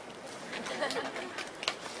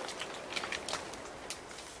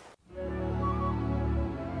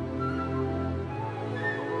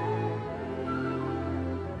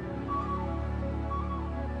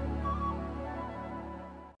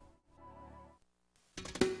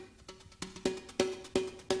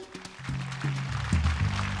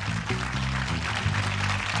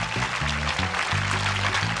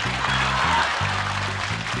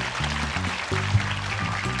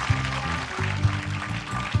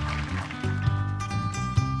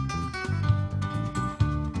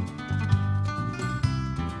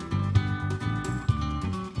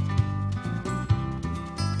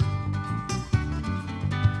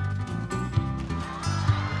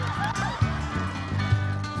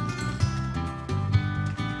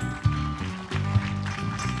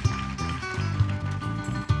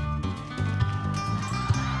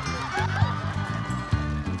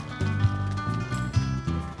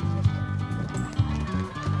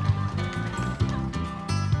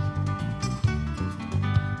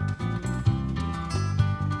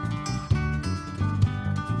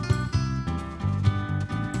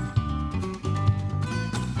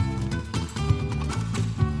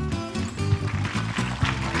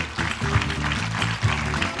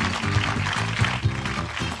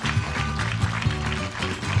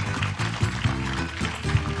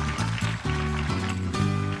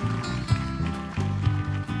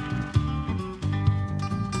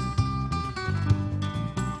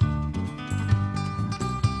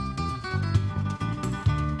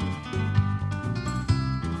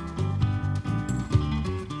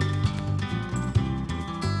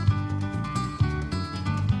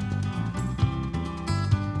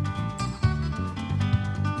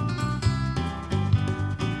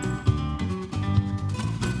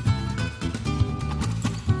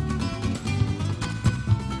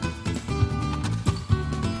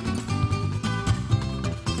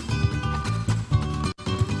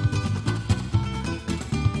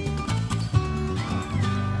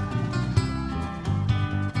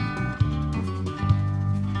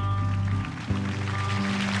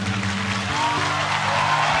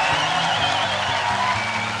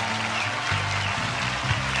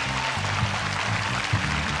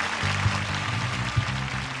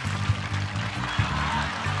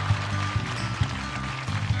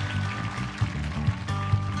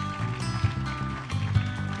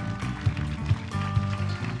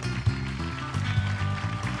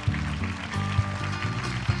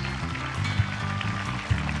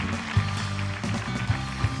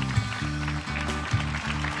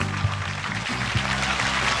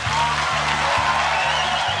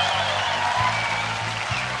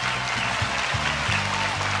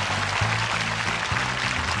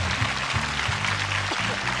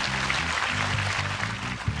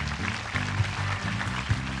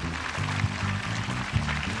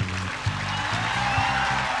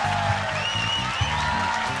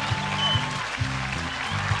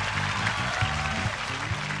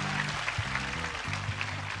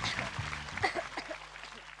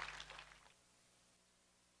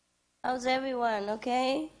 How's everyone?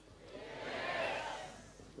 Okay?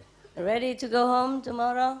 Ready to go home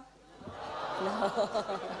tomorrow?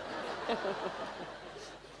 No.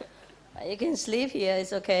 You can sleep here,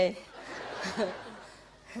 it's okay.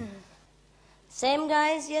 Same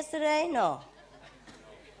guys yesterday? No.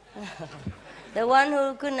 The one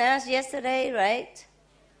who couldn't ask yesterday, right?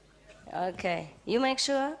 Okay. You make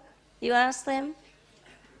sure you ask them?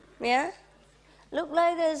 Yeah? Look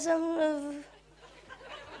like there's some...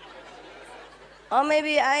 or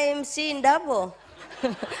maybe I am seeing double.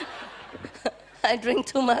 I drink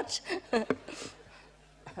too much.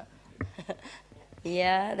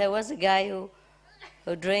 Yeah, there was a guy who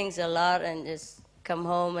drinks a lot and just come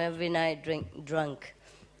home every night drunk.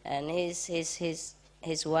 And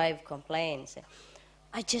his wife complains,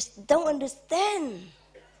 I just don't understand.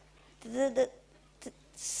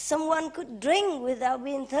 Someone could drink without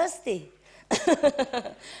being thirsty.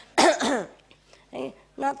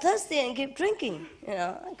 Not thirsty and keep drinking.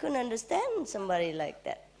 I couldn't understand somebody like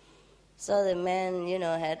that. So the man,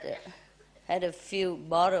 had a few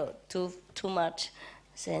bottles, too much,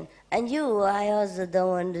 saying, and you, I also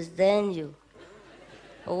don't understand you.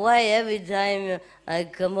 Why every time I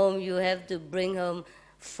come home you have to bring home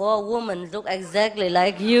 4 women look exactly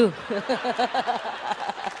like you?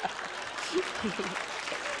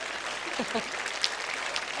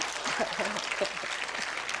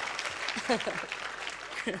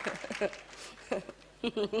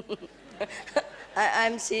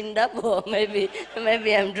 I'm seeing double. Maybe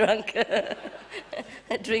I'm drunk.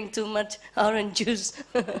 I drink too much orange juice.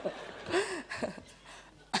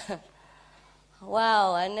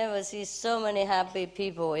 Wow, I never see so many happy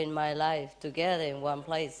people in my life together in one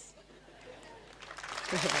place.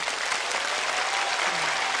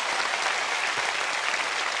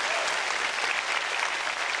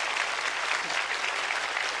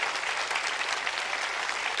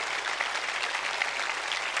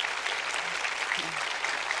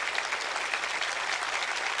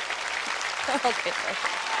 Okay.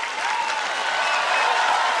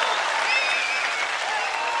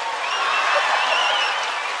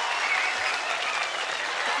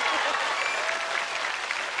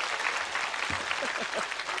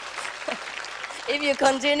 If you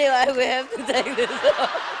continue, I will have to take this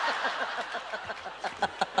off.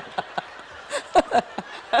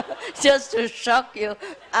 Just to shock you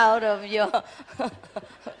out of your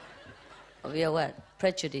what?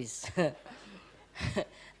 Prejudice.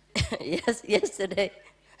 Yes, yesterday,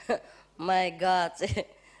 my God,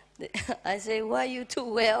 I say, why you two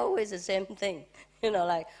wear always the same thing?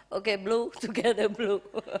 Like, okay, blue, together blue.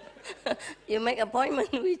 You make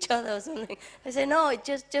appointment with each other or something. I say, no,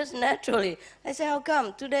 it's just naturally. I say, how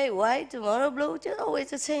come? Today white, tomorrow blue, just always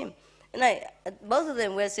the same. And both of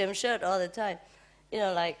them wear same shirt all the time.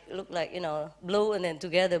 Look like, blue and then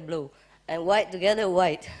together blue. And white together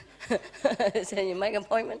white. I said, you make an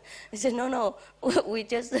appointment? I said, no, we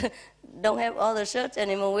just don't have all the shirts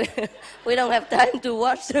anymore. We don't have time to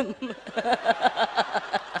wash them.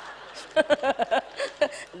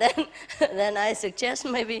 Then I suggest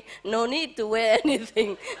maybe no need to wear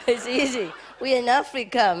anything. It's easy. We're in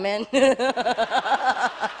Africa, man.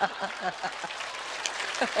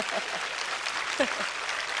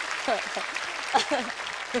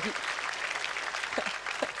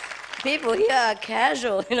 People here are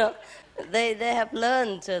casual, They have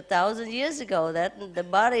learned 1,000 years ago that the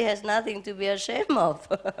body has nothing to be ashamed of.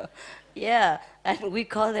 Yeah, and we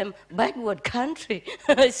call them backward country.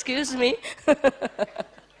 Excuse me.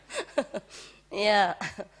 Yeah,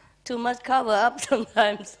 too much cover up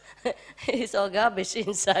sometimes. It's all garbage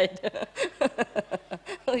inside.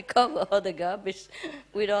 We cover all the garbage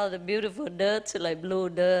with all the beautiful dirt, like blue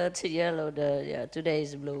dirt, yellow dirt. Yeah, today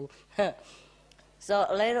is blue. So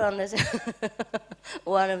later on,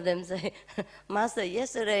 one of them say, Master,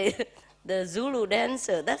 yesterday the Zulu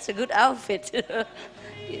dancer, that's a good outfit. The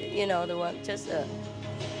one, just a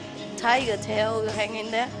tiger tail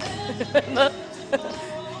hanging there.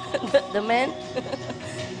 the man.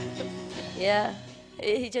 Yeah,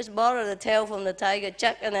 he just borrowed the tail from the tiger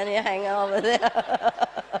chuck and then he hang over there.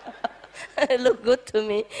 It looked good to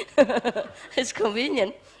me. It's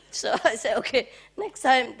convenient. So I said, okay, next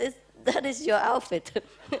time that is your outfit.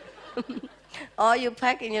 All you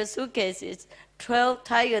pack in your suitcase is 12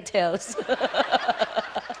 tiger tails.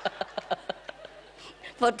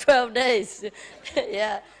 For 12 days.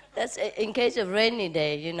 Yeah, that's in case of rainy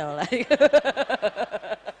day,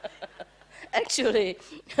 Actually,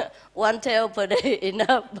 one tail per day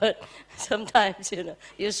enough, but sometimes,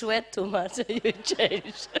 you sweat too much, you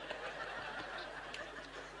change.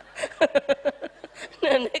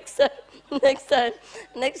 Next time, next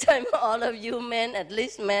time, all of you men, at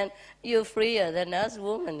least men, you're freer than us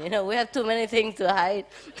women. You know, we have too many things to hide.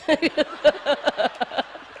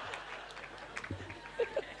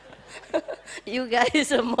 You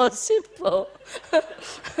guys are more simple.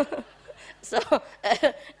 So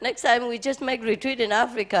next time we just make retreat in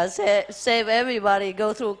Africa, save everybody,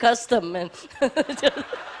 go through custom and just,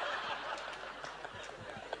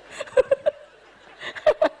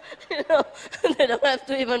 you know, they don't have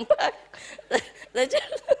to even pack. They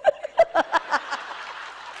just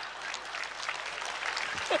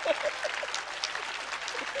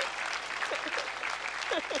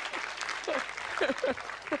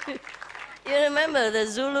You remember the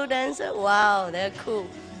Zulu dancer? Wow, they're cool.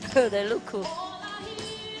 They look cool.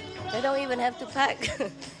 They don't even have to pack.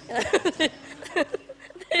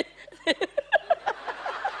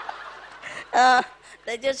 uh,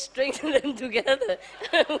 they just string them together.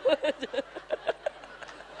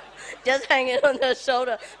 Just hang it on their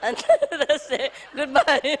shoulder and they say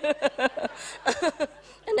goodbye.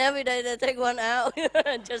 And every day they take one out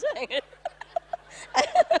and just hang it.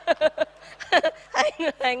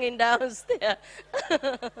 Hanging downstairs.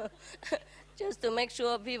 Just to make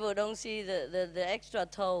sure people don't see the extra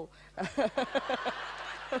toe.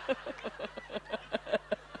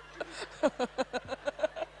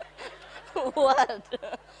 What?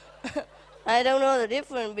 I don't know the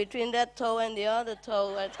difference between that toe and the other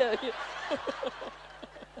toe, I tell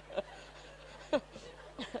you.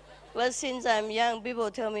 But since I'm young,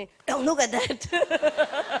 people tell me, don't look at that.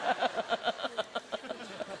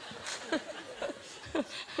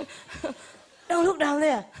 Don't look down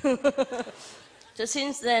there. So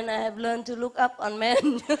since then, I have learned to look up on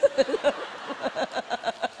men.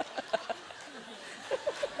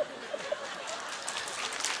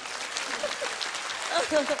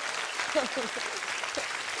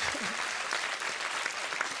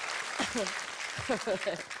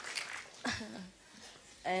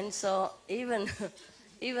 And so even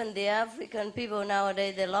the African people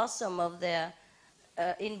nowadays, they lost some of their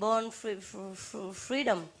inborn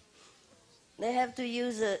freedom. They have to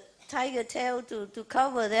use a tiger tail to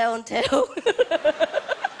cover their own tail.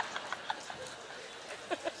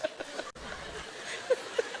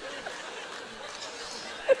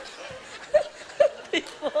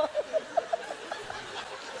 Before.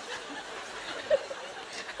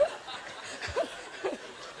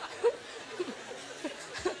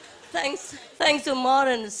 Thanks to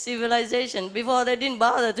modern civilization. Before they didn't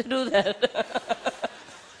bother to do that.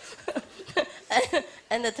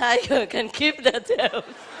 And the tiger can keep their tail.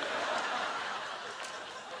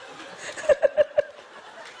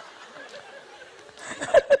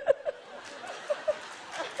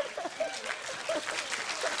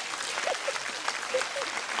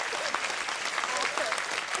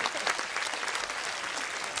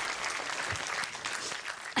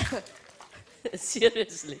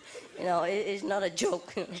 Seriously, you know, it's not a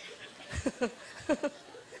joke.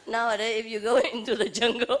 Nowadays, if you go into the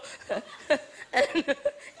jungle and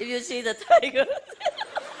if you see the tiger,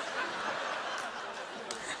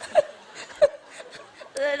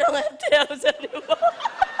 they don't have tails anymore.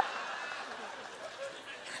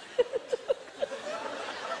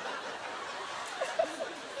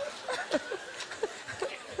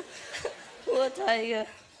 Poor tiger.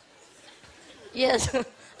 Yes.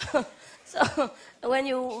 So when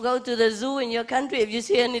you go to the zoo in your country, if you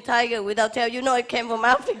see any tiger without tail, you know it came from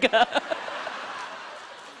Africa.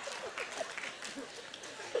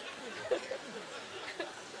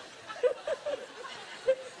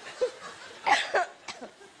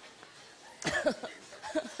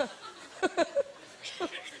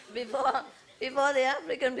 Before the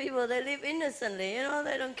African people, they live innocently. You know,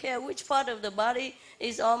 they don't care which part of the body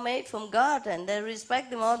is all made from God, and they respect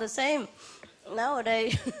them all the same.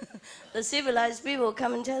 Nowadays, the civilized people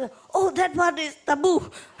come and tell them, oh, that part is taboo.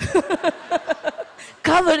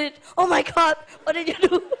 Cover it. Oh my God, what did you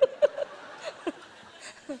do?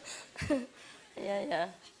 Yeah.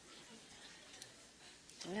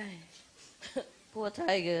 Poor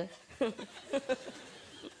tiger.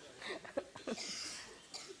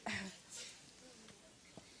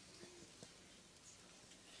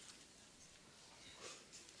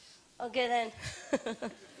 Okay then.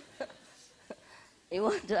 You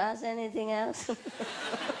want to ask anything else?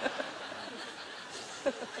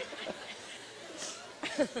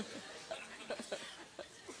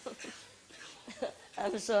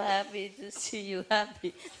 I'm so happy to see you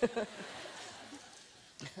happy.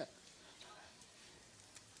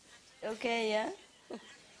 Okay, yeah?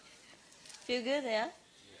 Feel good, yeah?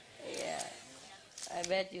 Yeah. I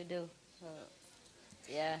bet you do.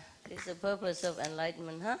 Yeah, it's the purpose of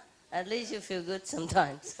enlightenment, huh? At least you feel good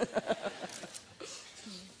sometimes.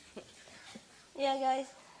 Yeah, guys.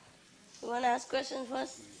 You want to ask questions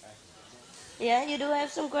first? Yeah, you do have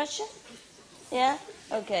some questions? Yeah?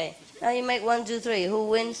 Okay. Now you make 1, 2, 3. Who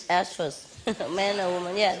wins? Ask first. Man or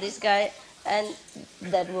woman? Yeah, this guy and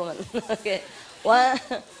that woman. Okay. 1,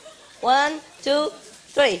 2,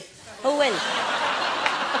 3. Who wins?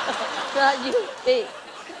 So you pick.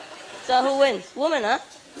 So who wins? Woman, huh?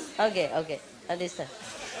 Okay. At this time.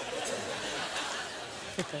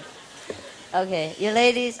 Okay, you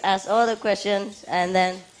ladies ask all the questions and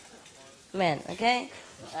then men, okay?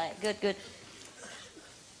 All right, good.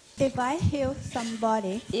 If I heal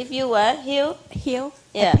somebody, If you were heal, heal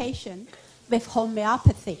Yeah. a patient with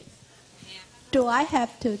homeopathy, do I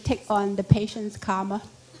have to take on the patient's karma?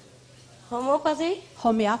 homeopathy?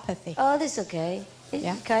 Homeopathy. Oh, that's okay. It's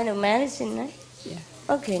Yeah. kind of medicine, right? Yeah.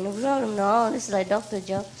 Okay, no problem. No, this is like doctor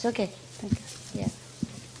job. It's okay. Thank you. Yeah.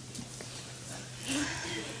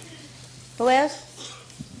 Who else?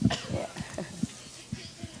 Yeah.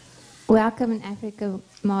 Welcome in Africa,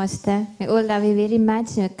 Master. We all love you very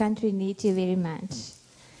much. Your country needs you very much.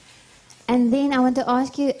 And then I want to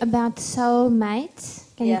ask you about soulmates.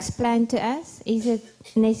 Can you Yeah. explain to us? Is it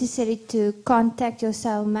necessary to contact your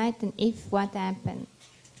soulmate, and if, what happened?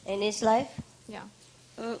 In this life? Yeah.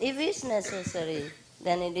 If it's necessary,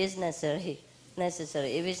 then it is necessary.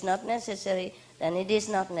 If it's not necessary, then it is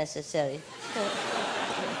not necessary.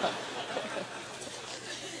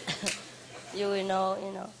 You will know,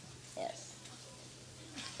 Yes.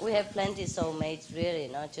 We have plenty soulmates, really,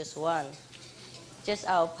 not just one. Just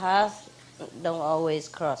our paths don't always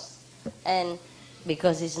cross. And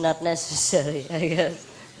because it's not necessary, I guess.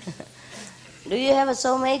 Do you have a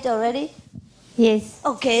soulmate already? Yes.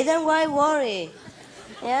 Okay, then why worry?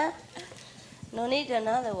 Yeah? No need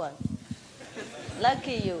another one.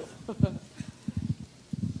 Lucky you.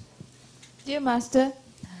 Dear Master,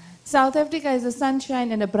 South Africa is a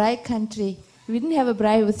sunshine and a bright country. We didn't have a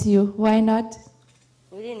bride with you. Why not?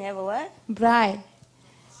 We didn't have a what? Bride.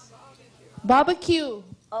 Barbecue.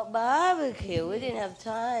 Oh, barbecue. We didn't have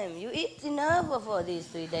time. You eat enough for these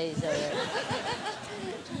 3 days already.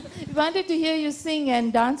 We wanted to hear you sing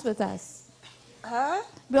and dance with us. Huh?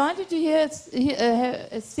 We wanted to hear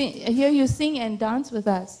you sing and dance with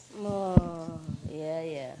us. Oh,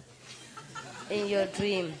 yeah. In your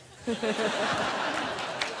dream.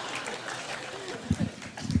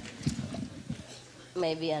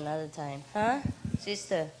 Maybe another time. Huh?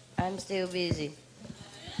 Sister, I'm still busy.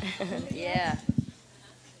 Yeah.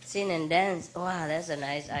 Sing and dance. Wow, that's a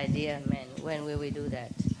nice idea, man. When will we do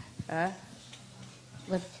that? Huh?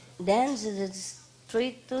 But dance is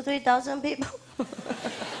 3,000 people?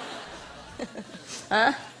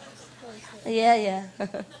 Huh? Yeah.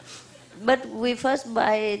 But we first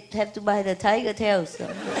have to buy the tiger tails. So.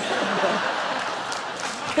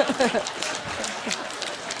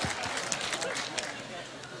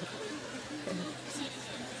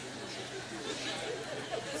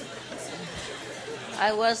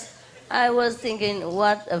 I was thinking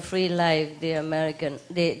what a free life the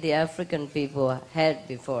African people had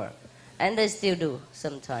before, and they still do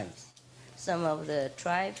sometimes. Some of the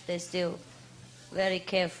tribes, they still very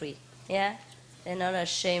carefree. Yeah, they're not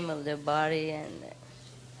ashamed of their body, and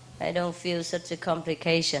I don't feel such a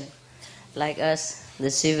complication like us, the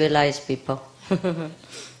civilized people.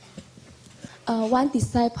 One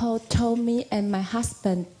disciple told me and my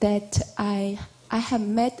husband that I have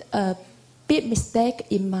made a big mistake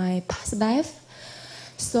in my past life.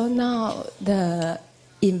 So now the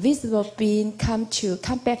invisible being come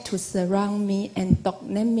back to surround me and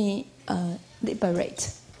let me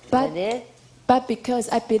liberate. But because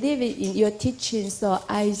I believe in your teaching, so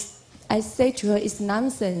I say to her it's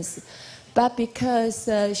nonsense. But because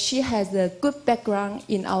she has a good background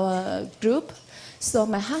in our group, so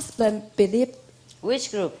my husband believed.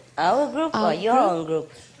 Which group? Our group or your own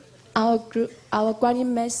group? Our group, our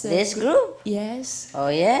Guanyin Master. This group? Yes. Oh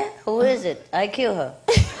yeah? Who is it? I kill her.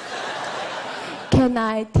 Can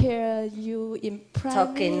I tell you in private?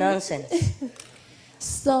 Talking nonsense.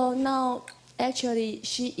 So now, actually,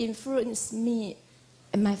 she influenced me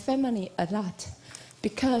and my family a lot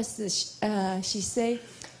because she said,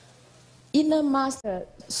 Inner Master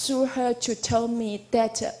through her to tell me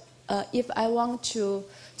that if I want to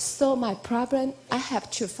solve my problem, I have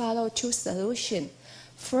to follow 2 solutions.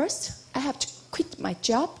 First, I have to quit my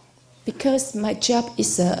job because my job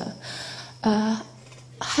is a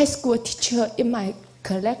high school teacher. It might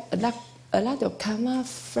collect a lot of karma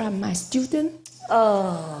from my student.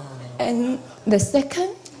 Oh. And the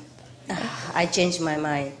second? I changed my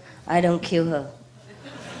mind. I don't kill her.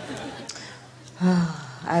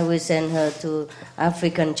 I will send her to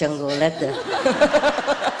African jungle. Let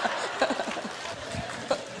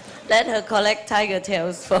her collect tiger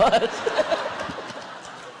tails for us.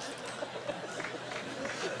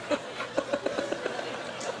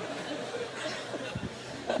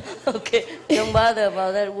 Okay, don't bother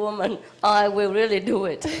about that woman. I will really do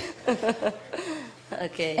it.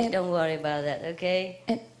 Okay, don't worry about that, okay?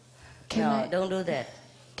 Don't do that.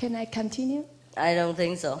 Can I continue? I don't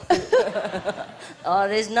think so. All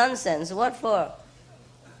this nonsense, what for?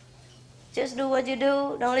 Just do what you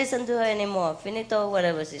do, don't listen to her anymore. Finito,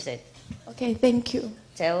 whatever she said. Okay, thank you.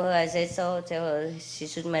 Tell her I said so, tell her she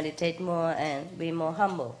should meditate more and be more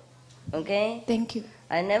humble. Okay? Thank you.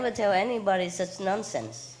 I never tell anybody such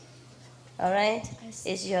nonsense. All right?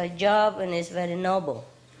 It's your job and it's very noble.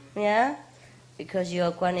 Yeah? Because you're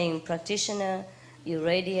a Kuan Yin practitioner, you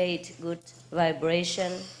radiate good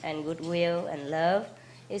vibration and goodwill and love.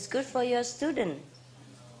 It's good for your student.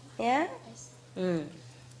 Yeah?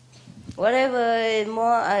 Whatever is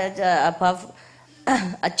more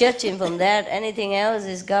judging from that, anything else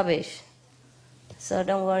is garbage. So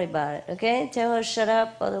don't worry about it, okay? Tell her shut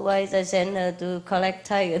up, otherwise I send her to collect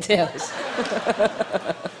tiger tails.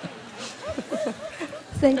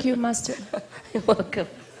 Thank you, Master. You're welcome.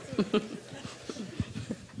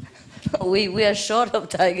 We are short of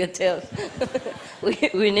tiger tails.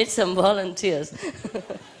 we need some volunteers.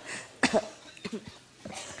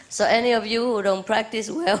 So any of you who don't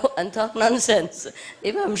practice well and talk nonsense,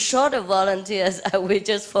 if I'm short of volunteers, I will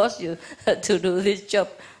just force you to do this job,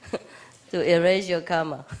 to erase your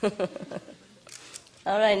karma.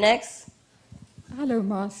 All right, next. Hello,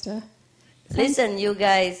 Master. Listen, you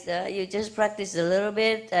guys, you just practice a little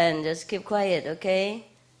bit and just keep quiet, okay?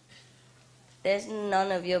 That's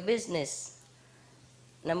none of your business.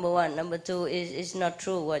 Number one. Number two, it's not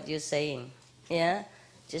true what you're saying. Yeah?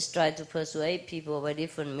 Just try to persuade people by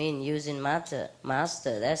different means using master.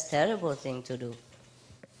 That's a terrible thing to do.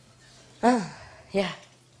 Yeah.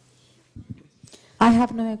 I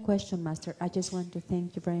have no question, Master. I just want to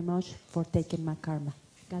thank you very much for taking my karma.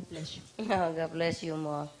 God bless you. Oh, God bless you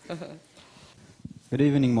more. Good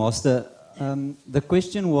evening, Master. The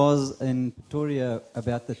question was in Pretoria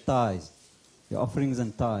about the tithes, the offerings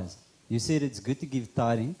and tithes. You said it's good to give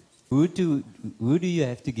tithing. Who do you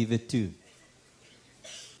have to give it to?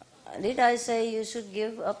 Did I say you should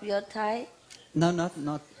give up your tithe? No, not.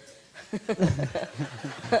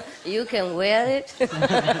 You can wear it.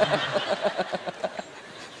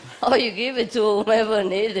 Or you give it to whomever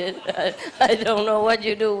needs it. I don't know what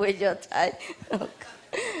you do with your tithe.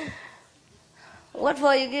 What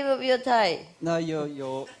for you give up your tithe? No,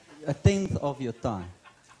 a tenth of your time.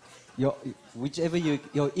 Whichever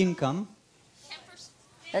your income.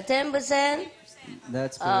 10%?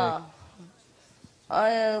 That's correct.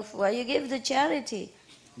 Well, you give to charity.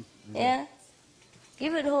 Yeah?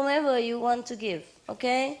 Give it whomever you want to give,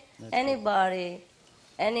 okay? That's Anybody,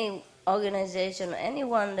 any organization,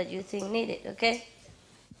 anyone that you think need it, okay?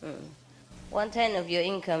 1/10 of your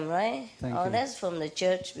income, right? Thank you. That's from the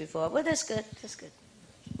church before, but that's good, that's good.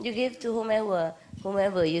 You give to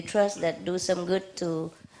whomever you trust that do some good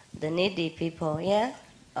to the needy people, yeah?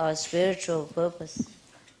 Or spiritual purpose.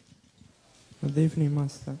 Good evening,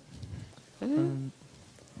 Master.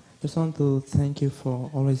 Just want to thank you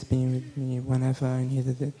for always being with me whenever I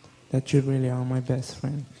needed it. That you really are my best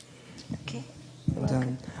friend. Okay.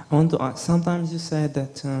 And, I want to ask, sometimes you said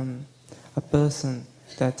that a person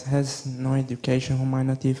that has no education, who might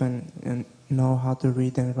not even know how to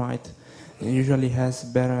read and write, usually has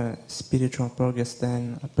better spiritual progress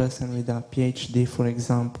than a person with a PhD, for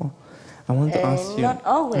example. I want to ask you... Not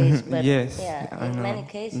always, but yes, yeah, I in know, many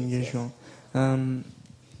cases. unusual.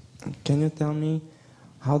 Can you tell me,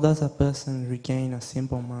 how does a person regain a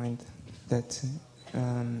simple mind that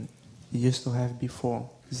he used to have before?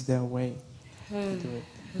 Is there a way to do it?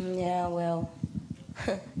 Yeah, well,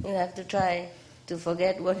 you have to try to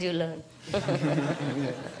forget what you learned.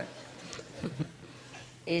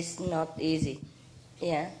 It's not easy.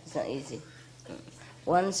 Yeah, it's not easy.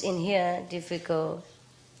 Once in here, difficult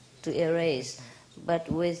to erase. But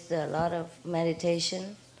with a lot of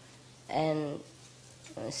meditation and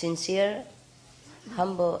sincere,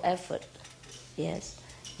 humble effort, yes,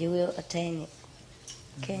 you will attain it.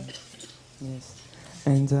 Okay? Yes.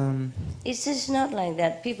 And it's just not like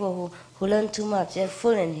that. People who learn too much, they're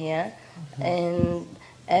full in here, and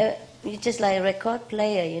you just like a record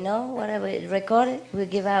player, you know, whatever it recorded, we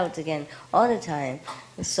give out again all the time.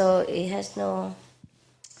 So it has no.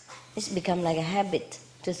 It's become like a habit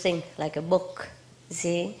to think like a book. You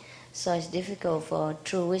see, so it's difficult for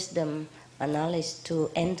true wisdom or knowledge to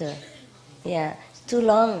enter. Yeah, it's too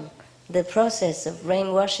long The process of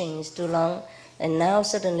brainwashing is too long, and now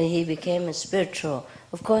suddenly he became a spiritual.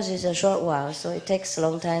 Of course, it's a short while, so it takes a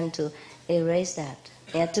long time to erase that.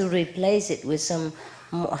 You have to replace it with some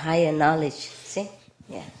more higher knowledge. See?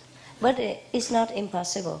 Yeah. But it's not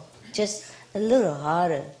impossible. Just a little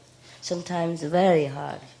harder. Sometimes very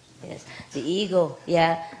hard. Yes. The ego,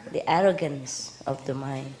 yeah, the arrogance of the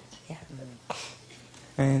mind. Yeah.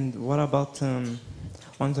 And what about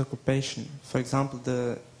one's occupation? For example,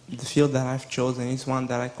 the field that I've chosen is one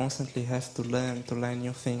that I constantly have to learn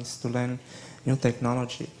new things, to learn new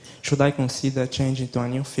technology. Should I consider changing to a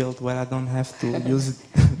new field where I don't have to use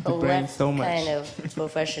the brain so much? What kind of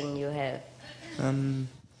profession you have?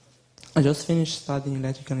 I just finished studying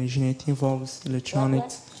electrical engineering. It involves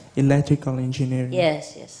electronics, electrical engineering.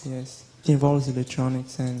 Yes. Yes, it involves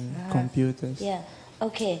electronics and computers. Yeah.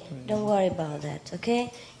 Okay, don't worry about that,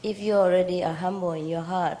 okay? If you already are humble in your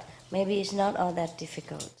heart, maybe it's not all that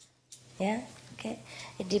difficult. Yeah? Okay?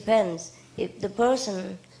 It depends. If the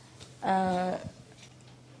person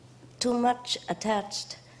too much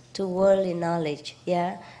attached to worldly knowledge,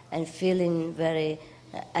 yeah, and feeling very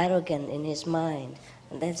arrogant in his mind,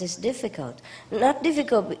 that is difficult. Not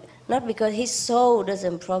difficult, not because his soul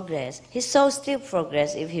doesn't progress. His soul still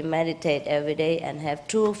progress if he meditate every day and have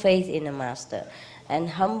true faith in the Master and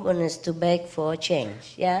humbleness to beg for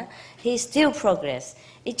change. Yeah, he still progress.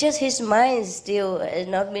 It's just his mind still has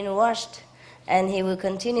not been washed, and he will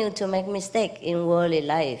continue to make mistake in worldly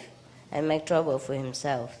life and make trouble for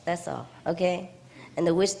himself. That's all. Okay, and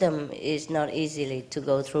the wisdom is not easily to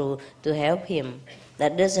go through to help him.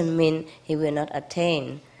 That doesn't mean he will not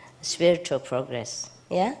attain spiritual progress.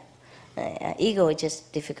 Yeah, ego is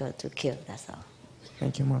just difficult to kill. That's all.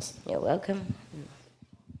 Thank you, Master. You're welcome.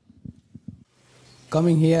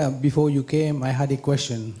 Coming here, before you came, I had a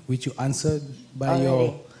question which you answered by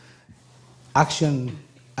your action.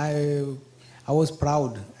 I was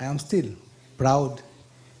proud. I am still proud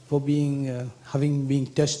for having been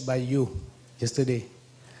touched by you yesterday.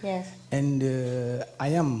 Yes. And I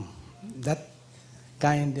am that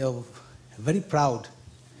kind of very proud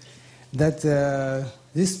that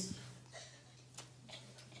this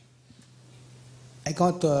I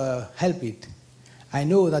can't help it. I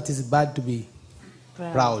know that it's bad to be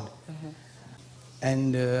proud.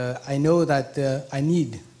 And I know that I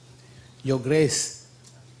need your grace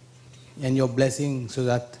and your blessing so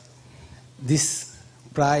that this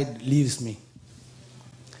pride leaves me.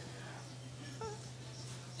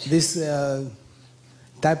 This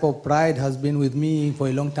type of pride has been with me for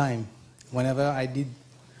a long time. Whenever I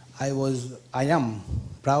am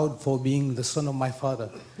proud for being the son of my father.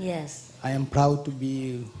 Yes. I am proud to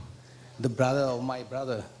be the brother of my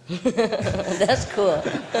brother. That's cool.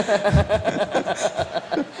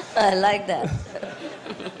 I like that.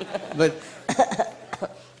 But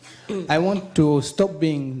I want to stop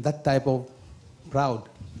being that type of proud.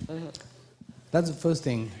 That's the first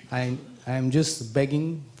thing. I am just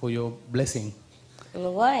begging for your blessing.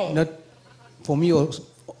 Why? Not for me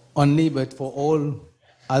only, but for all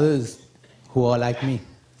others who are like me.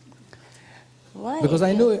 Why? Because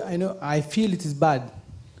I feel it is bad.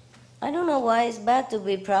 I don't know why it's bad to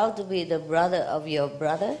be proud to be the brother of your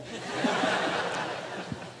brother.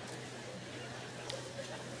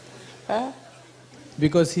 Huh?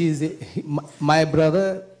 Because my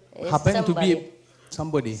brother happened to be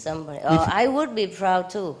somebody. Oh, I would be proud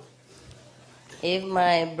too. If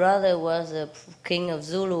my brother was a king of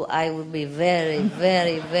Zulu, I would be very,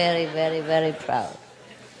 very, very, very, very proud.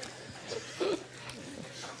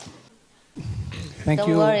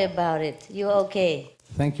 Don't worry about it. You're okay.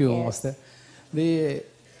 Thank you, Yes. Master. The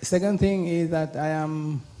second thing is that I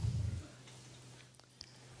am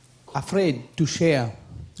afraid to share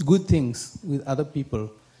good things with other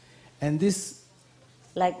people. And this...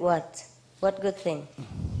 Like what? What good thing?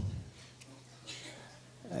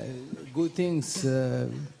 Good things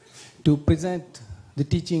to present the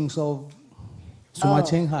teachings of Suma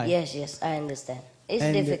Cheng Hai. Yes, I understand. It's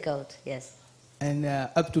difficult, yes. And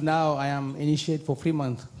up to now, I am initiate for 3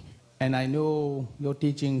 months. And I know your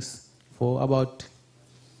teachings for about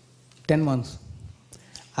 10 months.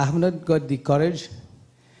 I have not got the courage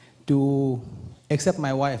to accept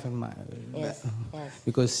my wife and Yes.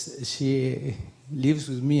 because she lives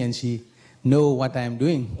with me and she know what I am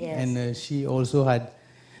doing. Yes. And she also had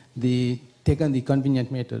taken the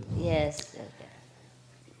convenient method. Yes. Okay.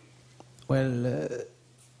 Well,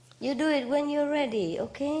 you do it when you're ready,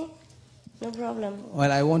 okay? No problem.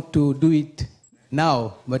 well, I want to do it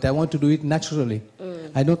now, but I want to do it naturally.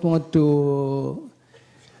 I don't want to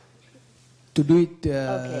do it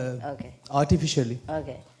artificially.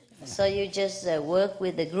 Okay. So you just work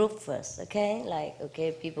with the group first, okay? Like,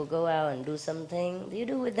 okay, people go out and do something. You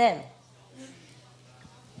do with them.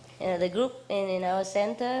 You know, the group in our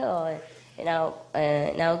center or in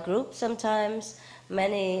our group, sometimes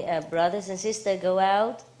many brothers and sisters go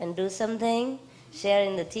out and do something,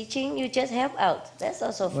 sharing the teaching. You just help out. That's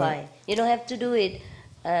also fine. You don't have to do it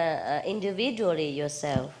individually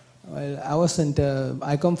yourself. Well,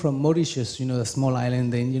 I come from Mauritius, a small island in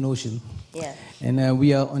the Indian Ocean. Yeah. And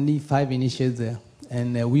we are only 5 initiates there.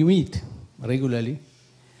 And we meet regularly.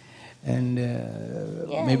 And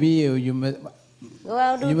maybe you must... Go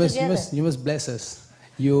out, you must bless us.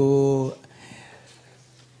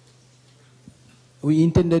 We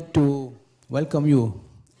intended to welcome you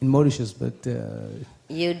in Mauritius, but...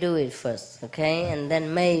 You do it first, okay? And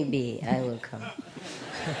then maybe I will come.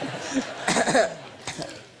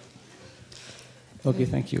 Okay,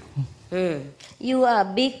 thank you. You are a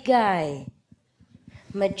big guy,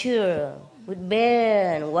 mature, with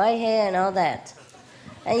beard and white hair and all that.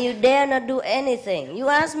 And you dare not do anything. You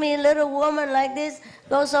ask me, a little woman like this,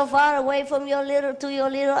 go so far away from your little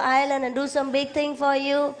island and do some big thing for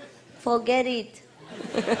you? Forget it.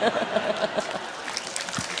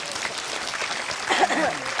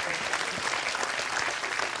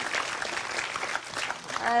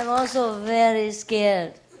 I'm also very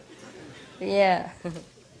scared. Yeah.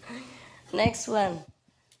 Next one.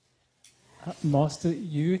 Master,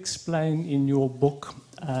 you explain in your book,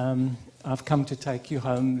 I've Come to Take You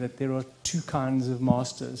Home, that there are 2 kinds of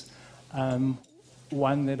masters.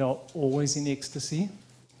 One that are always in ecstasy,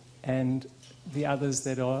 and the others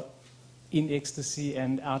that are in ecstasy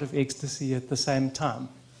and out of ecstasy at the same time.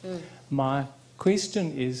 My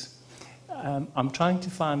question is, I'm trying to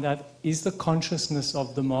find out, is the consciousness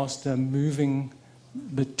of the master moving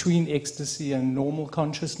between ecstasy and normal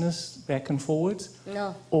consciousness back and forwards?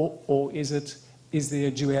 No. Or is there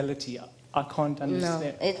a duality? I can't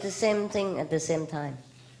understand. No, it's the same thing at the same time.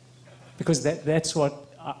 Because that's what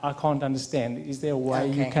I can't understand. Is there a way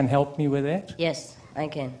you can help me with that? Yes, I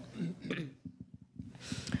can.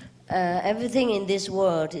 Everything in this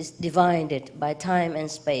world is divided by time and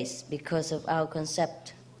space because of our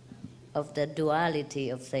concept of the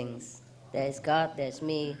duality of things. There is God, there's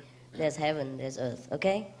me, there's heaven, there's earth,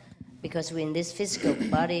 okay? Because we're in this physical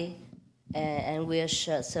body and we are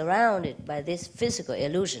surrounded by this physical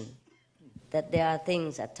illusion that there are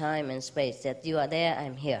things at time and space, that you are there,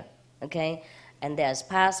 I'm here, okay? And there's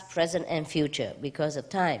past, present, and future because of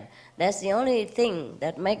time. That's the only thing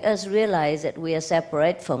that makes us realize that we are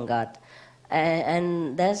separate from God.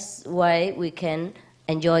 And that's why we can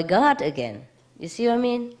enjoy God again. You see what I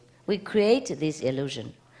mean? We create this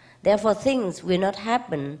illusion. Therefore, things will not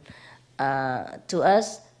happen to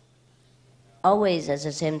us always at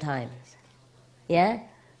the same time. Yeah?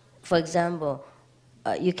 For example,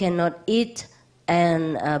 you cannot eat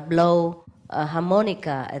and blow a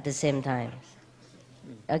harmonica at the same time.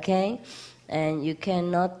 Okay? And you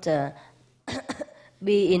cannot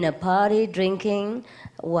be in a party drinking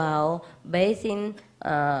while bathing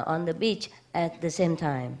on the beach at the same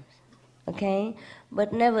time. Okay?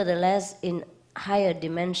 But nevertheless, in higher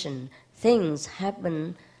dimension, things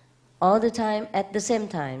happen all the time at the same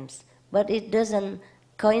times, but it doesn't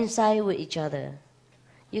coincide with each other.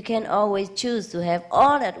 You can always choose to have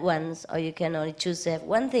all at once, or you can only choose to have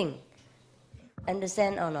one thing.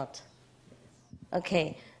 Understand or not?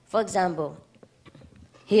 Okay, for example,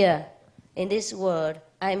 here, in this world,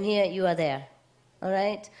 I'm here, you are there. All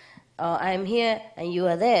right? Or I'm here and you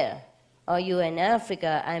are there. Or you are in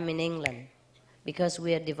Africa, I'm in England. Because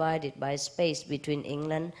we are divided by space between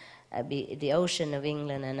England, the ocean of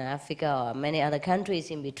England and Africa, or many other countries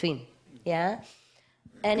in between. Yeah?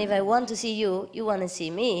 And if I want to see you, you want to see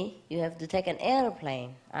me, you have to take an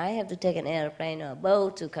airplane. I have to take an airplane or a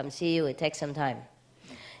boat to come see you. It takes some time.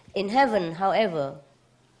 In heaven, however,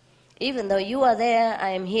 even though you are there, I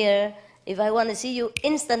am here, if I want to see you,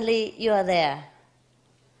 instantly you are there.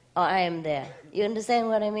 Or I am there. You understand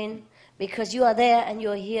what I mean? Because you are there and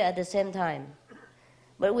you are here at the same time.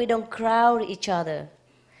 But we don't crowd each other.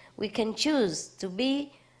 We can choose to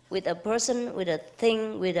be with a person, with a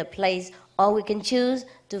thing, with a place, or we can choose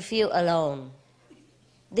to feel alone.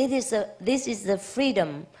 This is the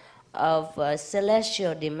freedom of a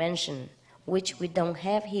celestial dimension, which we don't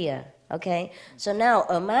have here. Okay? So now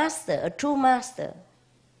a master, a true master,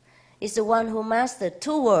 is the one who mastered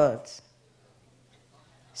 2 worlds.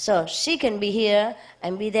 So she can be here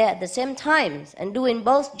and be there at the same time and doing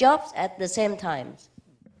both jobs at the same time.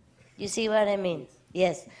 You see what I mean?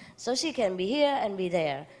 Yes. So she can be here and be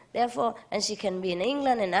there. Therefore, and she can be in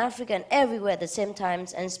England and Africa and everywhere at the same time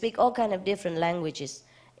and speak all kind of different languages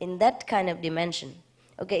in that kind of dimension.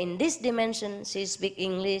 Okay, in this dimension, she speaks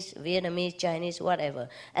English, Vietnamese, Chinese, whatever.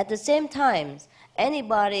 At the same time,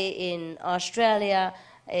 anybody in Australia,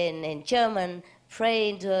 in German,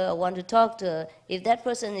 praying to her or want to talk to her, if that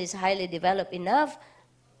person is highly developed enough,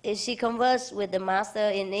 if she converses with the master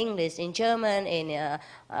in English, in German, in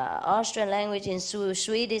Austrian language, in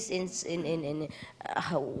Swedish, in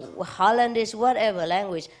Hollandish, whatever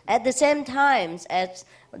language, at the same time as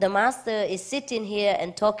the master is sitting here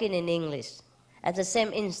and talking in English, at the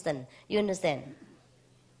same instant. You understand?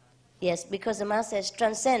 Yes, because the master has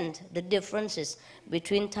transcended the differences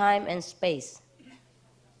between time and space.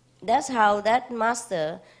 That's how that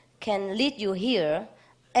master can lead you here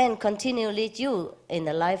and continue lead you in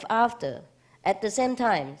the life after, at the same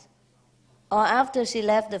time. Or after she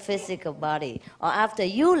left the physical body, or after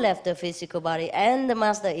you left the physical body and the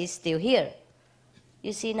master is still here.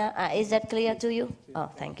 You see now? Is that clear to you? Oh,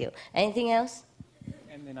 thank you. Anything else?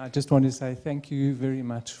 And then I just want to say thank you very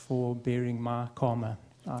much for bearing my karma.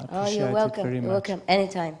 I appreciate You're welcome. it very much. You're welcome.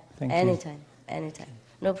 Anytime. Thank you. Anytime. Anytime.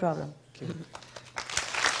 No problem. Thank you.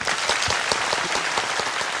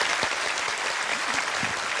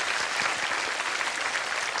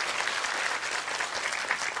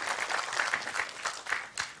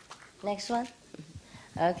 Next one?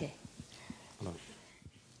 Okay.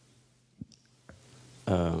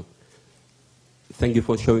 Thank you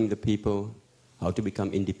for showing the people how to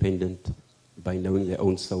become independent by knowing their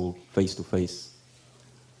own soul face to face.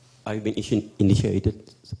 I've been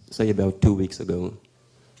initiated, say, about 2 weeks ago,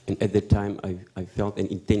 and at that time I felt an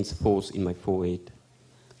intense force in my forehead,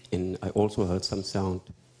 and I also heard some sound,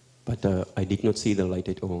 but I did not see the light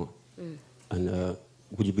at all. And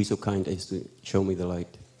would you be so kind as to show me the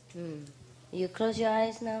light? You close your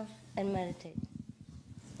eyes now and meditate.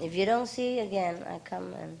 If you don't see again, I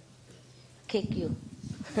come and kick you.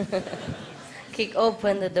 Kick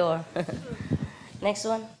open the door. Next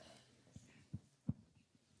one.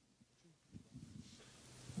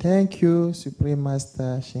 Thank you, Supreme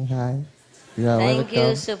Master Shanghai. You are Thank welcome.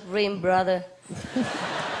 you, Supreme Brother.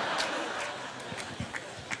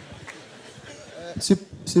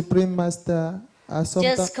 Supreme Master,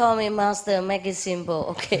 Just call me Master, make it simple,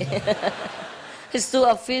 okay? It's too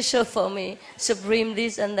official for me. Supreme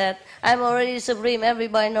this and that. I'm already Supreme,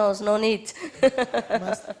 everybody knows, no need.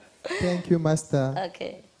 Thank you, Master.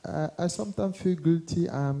 Okay. I sometimes feel guilty.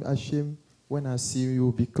 I'm ashamed when I see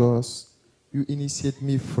you because you initiate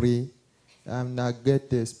me free. And I get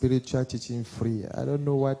the spiritual teaching free. I don't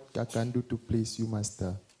know what I can do to please you,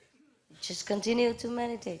 Master. Just continue to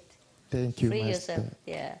meditate. Thank you, Free Master. yourself,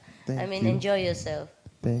 yeah. Thank you. Enjoy yourself.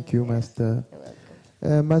 Thank you, Master. You're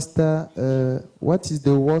welcome. Master, what is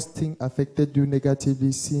the worst thing affected you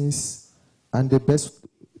negatively since, and the best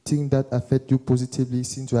thing that affected you positively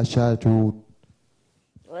since your childhood?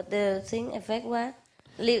 What the thing affect what?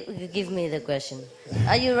 Give me the question.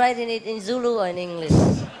 Are you writing it in Zulu or in English?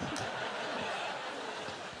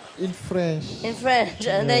 In French. In French,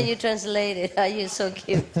 and then you translate it. Are you so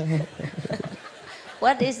cute?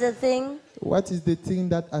 What is the thing? What is the thing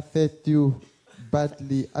that affected you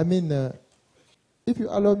badly? I mean, if you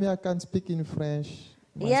allow me, I can speak in French.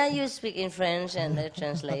 Yeah, you speak in French and they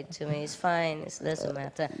translate to me. It's fine. It doesn't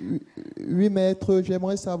matter. Oui, maître,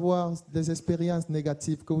 j'aimerais savoir des expériences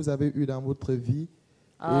négatives que vous avez eues dans votre vie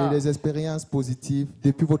et les expériences positives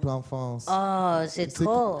depuis votre enfance. Oh, c'est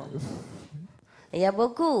trop. Il y a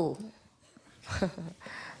beaucoup.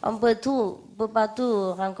 On peut pas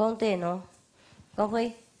tout rencontrer, non?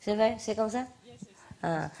 Compris? C'est vrai? C'est comme ça?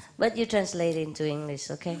 But you translate into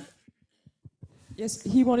English, okay? Yes,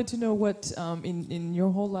 he wanted to know what in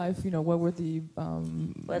your whole life, what were the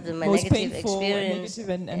most painful, negative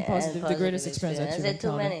and positive, the greatest experience that you encountered.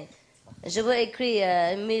 Too many. Je veux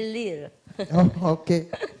écrire 1000 livres. Oh, ok.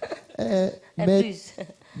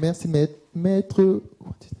 Merci, maître.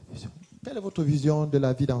 Quelle est votre vision de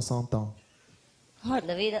la vie dans 100 ans? How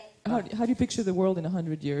do you picture the world in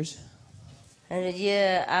 100 years? 100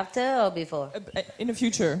 years after or before? In the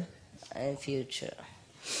future. In future.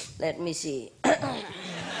 Let me see.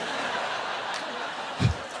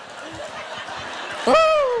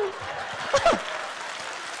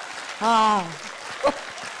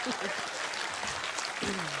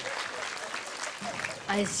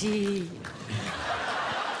 I see.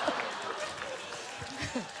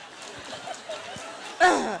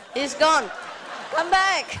 He's gone. Come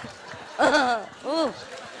back. Ooh.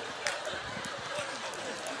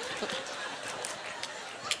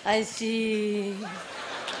 I see.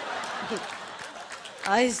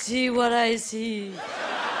 I see what I see.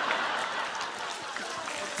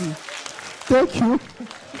 Thank you.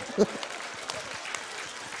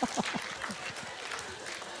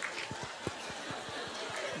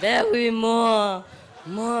 there will be more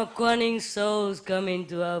Kuan Yin souls coming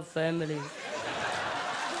to our family.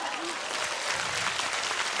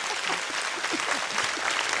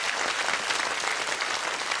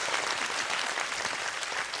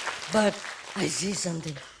 But I see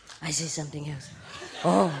something else.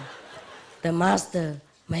 Oh, the master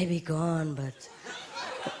may be gone,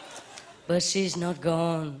 but she's not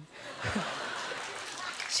gone.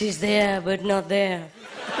 She's there, but not there.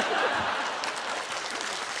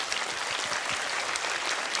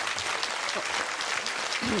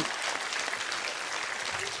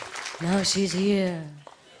 Now she's here,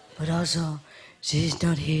 but also she's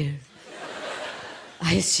not here.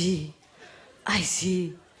 I see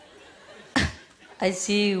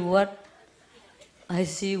what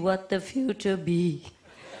the future be.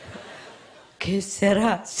 Que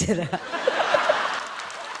sera, sera.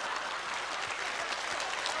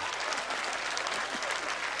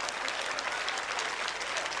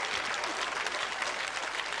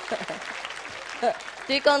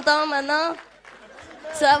 Tu es content maintenant?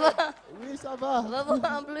 Ça va? Oui, ça va. Va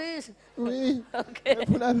voir en plus? Oui. Ok.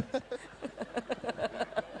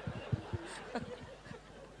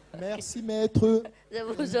 Merci, maître. Je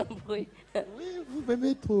vous en prie. Oui, vous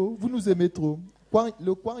m'aimez trop. Vous nous aimez trop.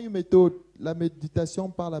 Le Kuan Yin méthode, la méditation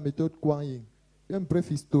par la méthode Kuan Yin. Un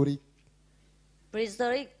bref historique.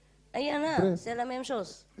 Préhistorique? C'est la même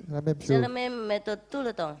chose. La même chose. C'est la même méthode tout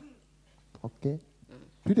le temps. Ok.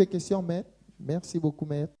 Plus de questions, maître? Merci beaucoup,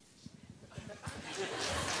 maître.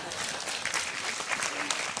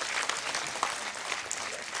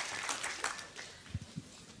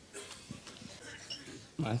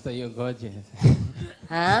 Master, you're gorgeous.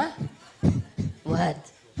 Huh? What?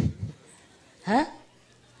 Huh?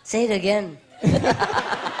 Say it again.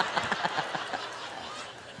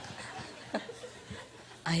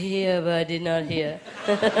 I hear, but I did not hear.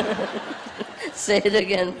 Say it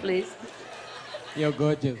again, please. You're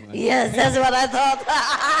gorgeous, man. Yes, that's what I thought.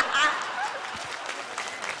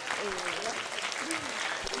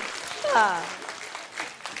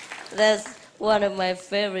 That's one of my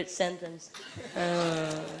favorite sentences.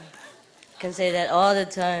 Can say that all the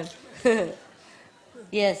time.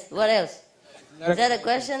 Yes, what else? Is that a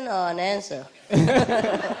question or an answer?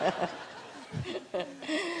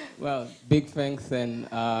 Well, big thanks, and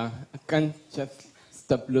I can't just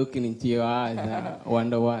stop looking into your eyes and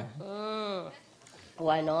wonder why.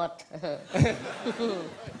 Why not?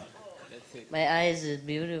 My eyes is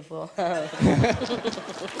beautiful.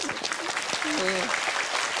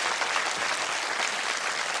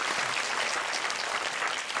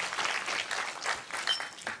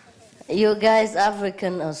 You guys,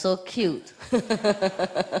 African, are so cute.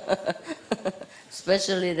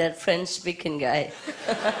 Especially that French-speaking guy.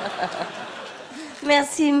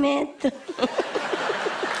 Merci, maître.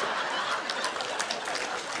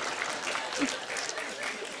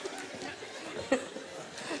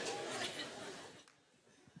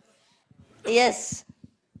 Yes.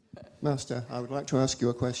 Master, I would like to ask you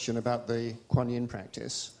a question about the Kuan Yin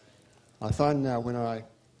practice. I find now when I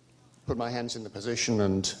put my hands in the position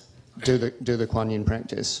and do the Kuan Yin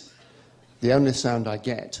practice, the only sound I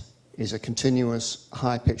get is a continuous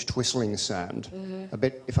high-pitched whistling sound. Mm-hmm. A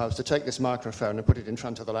bit, if I was to take this microphone and put it in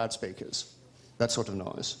front of the loudspeakers, that sort of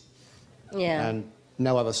noise. Yeah. And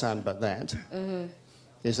no other sound but that. Mm-hmm.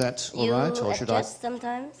 Is that all right, or should I? You adjust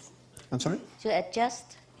sometimes? I'm sorry? Do you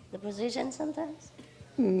adjust the position sometimes?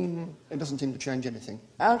 It doesn't seem to change anything.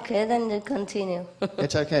 Okay, then you continue.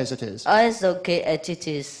 It's okay as it is. Oh, it's okay as it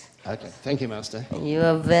is. Okay, thank you, Master. You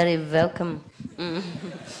are very welcome.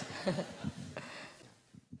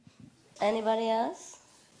 Anybody else?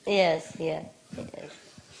 Yes, yeah. Yes.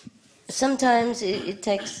 Sometimes it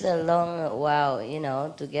takes a long while,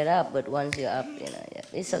 to get up, but once you're up, yeah,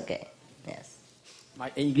 it's okay. Yes.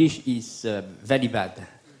 My English is very bad.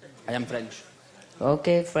 I am French.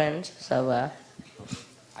 Okay, French, ça va.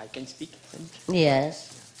 I can speak French.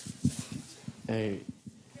 Yes.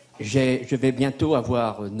 Je vais bientôt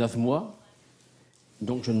avoir 9 mois,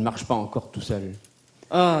 donc je ne marche pas encore tout seul.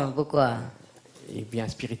 Ah, pourquoi? Eh bien,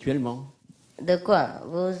 spirituellement. De quoi?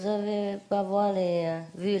 Vous avez pas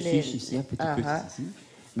vu les... Si, un petit peu, si.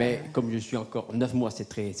 Mais comme je suis encore 9 mois, c'est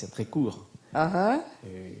très court.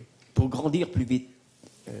 Pour grandir plus vite,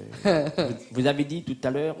 vous avez dit tout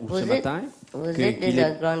à l'heure, ou ce matin... Vous êtes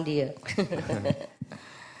déjà grandir.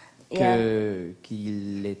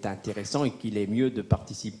 Qu'il est intéressant et qu'il est mieux de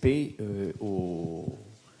participer aux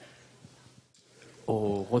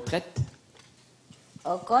retraites.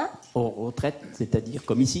 Au quoi? Aux retraites, c'est-à-dire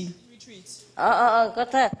comme ici.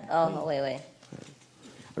 Retraite. Oui.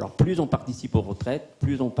 Alors, plus on participe aux retraites,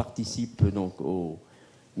 plus on participe donc aux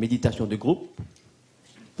méditations de groupe,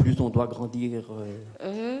 plus on doit grandir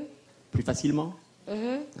plus facilement.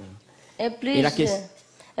 Et plus,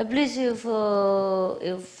 et plus il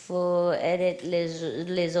faut aider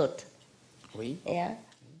les autres. Oui. Yeah.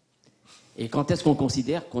 Et quand est-ce qu'on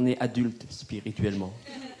considère qu'on est adulte spirituellement?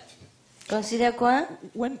 Considère quoi?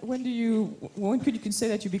 When could you say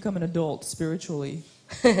that you become an adult spiritually?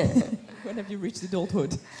 When have you reached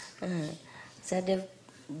adulthood? Ça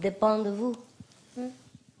dépend de vous.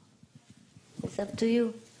 It's up to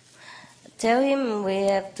you. Tell him we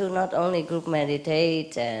have to not only group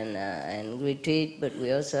meditate and retreat, but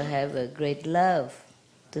we also have a great love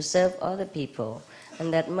to serve other people,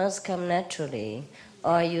 and that must come naturally.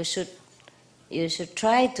 Or you should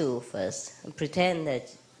try to first pretend that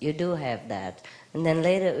you do have that, and then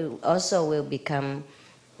later it also will become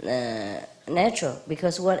natural,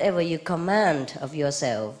 because whatever you command of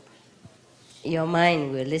yourself, your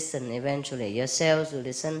mind will listen eventually, your cells will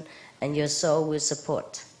listen, and your soul will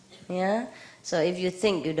support. Yeah? So if you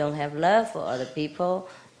think you don't have love for other people,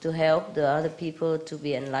 to help the other people to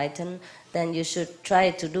be enlightened, then you should try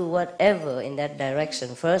to do whatever in that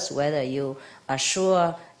direction first, whether you are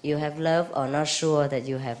sure you have love or not sure that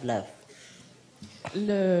you have love.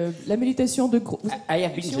 La méditation de groupe.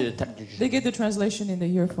 They get the translation in the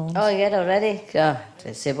earphones. Oh, you get already?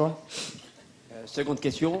 C'est bon. Seconde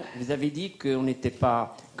question, vous avez dit qu'on n'était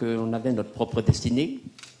pas, qu'on avait notre propre destinée.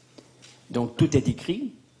 Donc tout est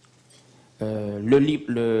écrit. Le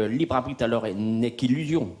libre arbitre alors n'est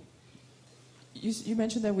qu'illusion. You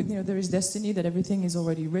mentioned that there is destiny, that everything is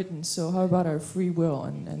already written. So how about our free will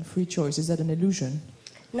and free choice? Is that an illusion?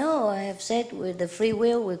 No, I have said with the free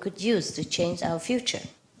will we could use to change our future.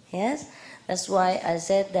 Yes? That's why I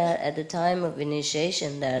said that at the time of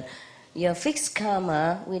initiation, that your fixed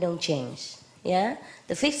karma, we don't change. Yeah?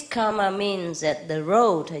 The fixed karma means that the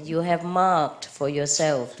road that you have marked for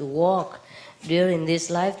yourself to walk during this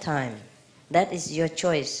lifetime, that is your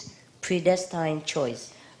choice, predestined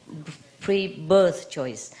choice, pre-birth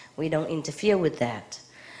choice. We don't interfere with that.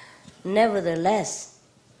 Nevertheless,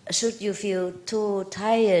 should you feel too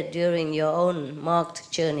tired during your own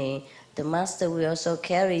marked journey, the Master will also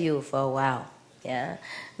carry you for a while. Yeah?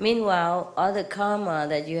 Meanwhile, other karma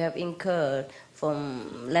that you have incurred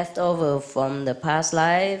from leftover from the past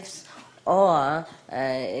lives, or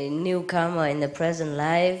new karma in the present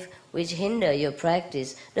life, which hinder your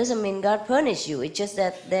practice, doesn't mean God punish you. It's just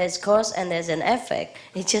that there's cause and there's an effect.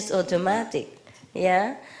 It's just automatic.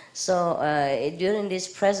 Yeah? So during this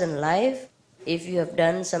present life, if you have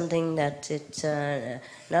done something that it's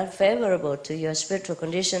not favorable to your spiritual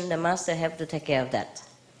condition, the Master have to take care of that.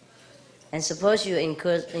 And suppose you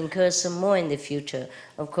incur some more in the future,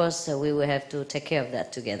 of course we will have to take care of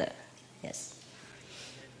that together. Yes.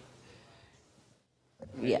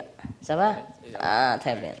 Yeah. Ça va? Ah,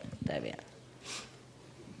 très bien, très bien.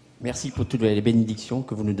 Merci pour toutes les bénédictions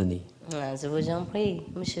que vous nous donnez. Je vous en prie,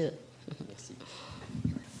 monsieur. Merci.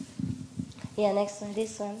 Yeah, next one,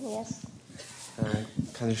 this one, yes.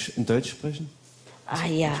 Kann ich in Deutsch sprechen? Ah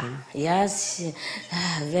ja, ja,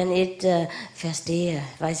 wenn ich verstehe,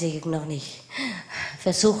 weiß ich noch nicht.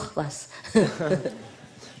 Versuch was.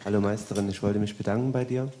 Hallo Meisterin, ich wollte mich bedanken bei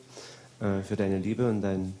dir für deine Liebe und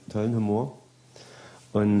deinen tollen Humor.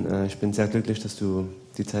 Und ich bin sehr glücklich, dass du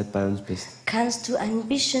die Zeit bei uns bist. Kannst du ein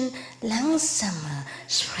bisschen langsamer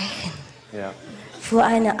sprechen? Ja. Für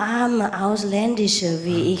eine arme Ausländische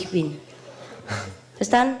wie ich bin.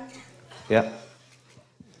 Verstanden? Ja.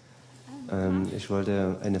 Ich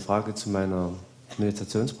wollte eine Frage zu meiner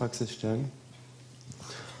Meditationspraxis stellen.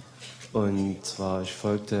 Und zwar, ich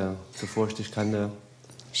folgte, bevor ich dich kannte,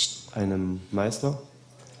 einem Meister,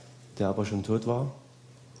 der aber schon tot war.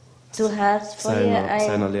 Du hast vorher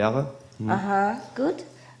seiner Lehre. Aha, gut.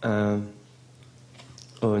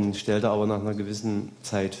 Und stellte aber nach einer gewissen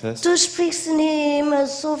Zeit fest. Du sprichst nicht immer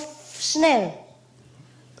so schnell.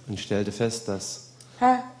 Und stellte fest, dass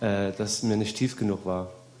das mir nicht tief genug war.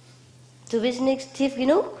 Du bist nicht tief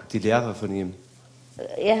genug? Die Lehre von ihm.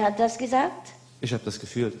 Er hat das gesagt? Ich habe das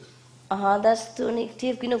gefühlt. Aha, dass du nicht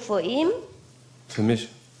tief genug für ihn? Für mich.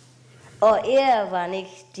 Oh, er war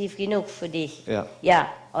nicht tief genug für dich? Ja. Ja,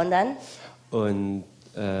 und dann? Und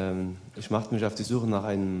ich machte mich auf die Suche nach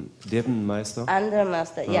einem lebenden Meister. Anderer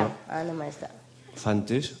Meister, ja, anderer Meister. Fand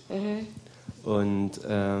dich. Und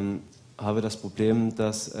habe das Problem,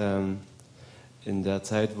 dass in der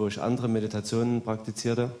Zeit, wo ich andere Meditationen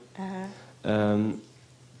praktizierte,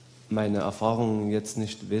 meine Erfahrungen jetzt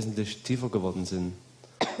nicht wesentlich tiefer geworden sind.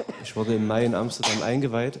 Ich wurde im Mai in Amsterdam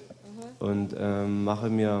eingeweiht und mache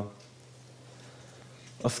mir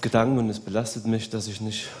oft Gedanken und es belastet mich, dass ich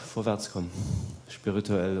nicht vorwärts komme,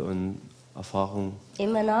 spirituell und Erfahrung.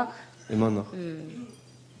 Immer noch? Immer noch.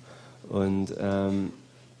 Und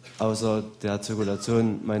außer der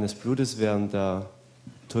Zirkulation meines Blutes während der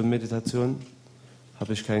Tonmeditation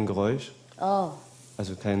habe ich kein Geräusch, Oh,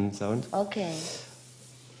 also keinen Sound. okay.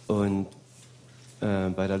 Und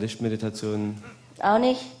bei der Lichtmeditation, Auch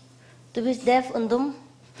nicht? Du bist deaf und dumm?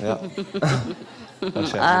 ja,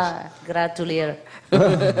 wahrscheinlich. Ah, gratuliere.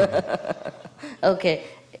 Okay,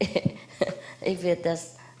 ich werde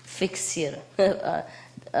das fixieren.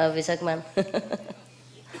 Wie sagt man?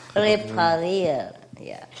 Reparieren.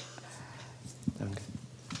 Ja. Danke.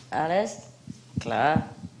 Alles? Klar?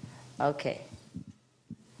 Okay.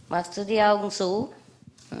 Machst du die Augen zu?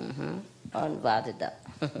 Mhm. Und warte da.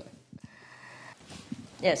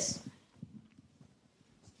 Yes.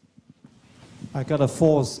 I got a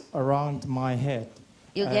force around my head.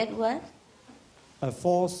 You get what? A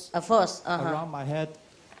force, around my head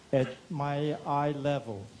at my eye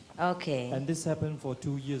level. Okay. And this happened for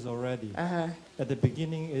 2 years already. Uh-huh. At the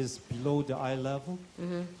beginning is below the eye level.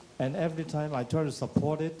 Mhm. And every time I try to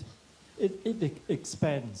support it, it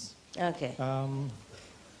expands. Okay.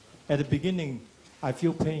 At the beginning, I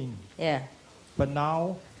feel pain. Yeah. But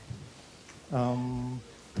now, the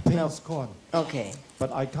pain is gone. Okay.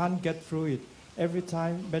 But I can't get through it. Every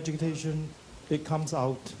time meditation, it comes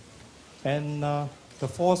out. And the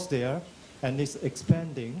force there, and it's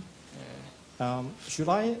expanding. Should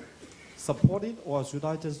I support it or should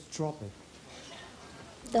I just drop it?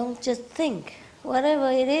 Don't just think.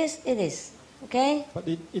 Whatever it is, it is. Okay? But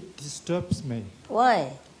it disturbs me.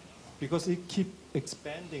 Why? Because it keeps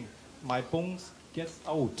expanding. My bones get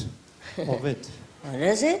out of it.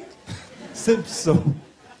 Does it? Seems so.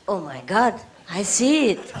 Oh my God, I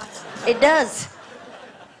see it. It does.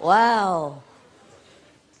 Wow.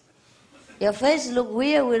 Your face look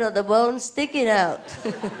weird with all the bones sticking out.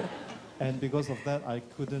 And because of that, I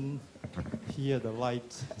couldn't hear the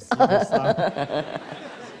light, see the sound.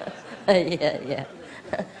 Yeah.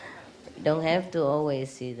 You don't have to always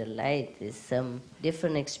see the light. It's some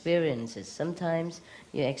different experiences. Sometimes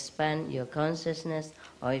you expand your consciousness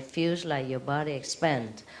or it feels like your body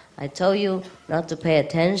expands. I told you not to pay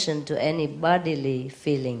attention to any bodily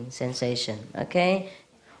feeling, sensation, okay?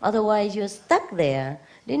 Otherwise you're stuck there.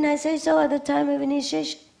 Didn't I say so at the time of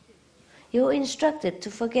initiation? You're instructed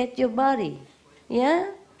to forget your body,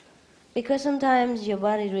 yeah? Because sometimes your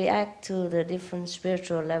body reacts to the different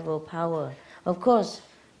spiritual level power. Of course,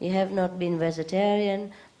 you have not been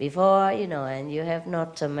vegetarian before, and you have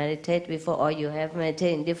not meditated before, or you have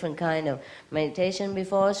meditated different kind of meditation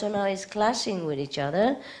before, so now it's clashing with each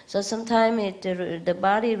other. So sometimes the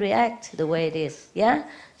body reacts the way it is, yeah?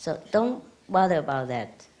 So don't bother about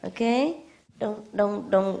that, okay?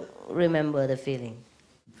 Don't remember the feeling.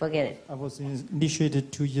 Forget it. I was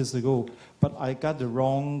initiated 2 years ago, but I got the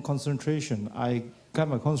wrong concentration. I got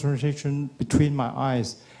my concentration between my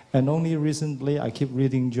eyes. And only recently I keep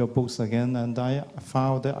reading your books again, and I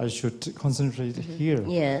found that I should concentrate here.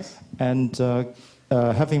 Yes. And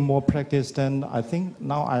having more practice, then I think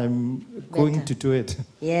now I'm going to do it.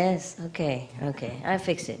 Yes, okay. I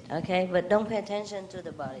fix it, okay? But don't pay attention to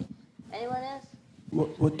the body. Anyone else?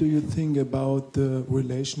 What do you think about the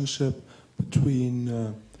relationship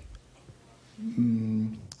between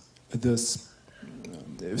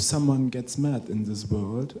if someone gets mad in this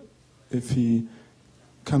world, if he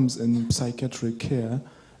comes in psychiatric care,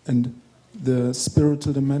 and the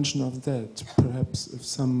spiritual dimension of that, perhaps if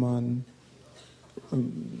someone,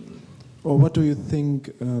 or what do you think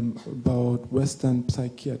about Western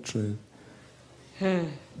psychiatry?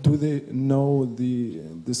 Do they know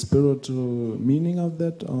the spiritual meaning of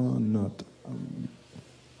that or not?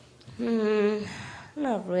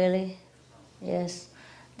 Not really. Yes,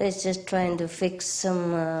 they're just trying to fix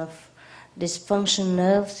some dysfunction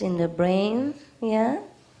nerves in the brain. Yeah.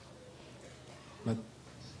 But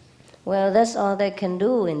well, that's all they can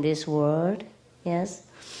do in this world. Yes,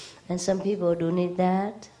 and some people do need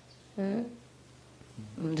that.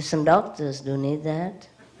 Some doctors do need that.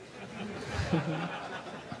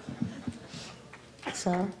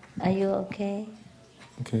 So, are you okay?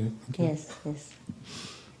 Okay. Yes.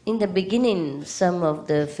 In the beginning, some of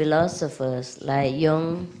the philosophers, like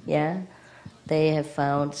Jung, they have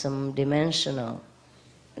found some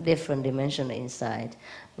different dimensional inside.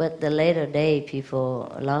 But the later day,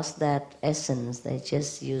 people lost that essence. They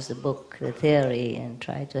just use the book, the theory, and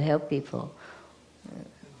try to help people.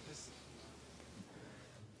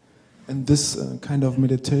 And this kind of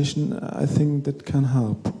meditation, I think that can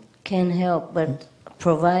help. Can help, but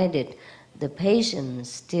provided the patient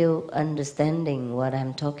still understanding what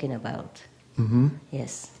I'm talking about. Mm-hmm.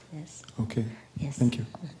 Yes. Okay. Yes. Thank you.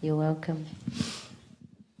 You're welcome.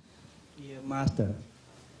 Dear Master,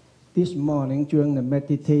 this morning during the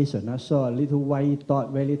meditation, I saw a little white dot,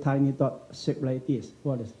 very tiny dot, shaped like this.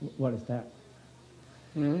 What is that?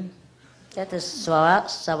 That is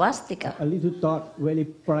swastika. A little dot, very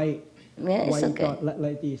bright, white okay. dot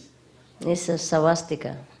like this. It's a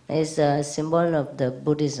swastika. It's a symbol of the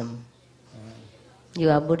Buddhism. You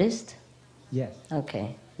are Buddhist? Yes.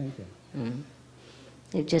 Okay. Thank you.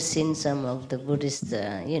 You've just seen some of the Buddhist,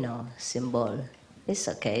 symbol. It's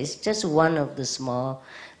okay. It's just one of the small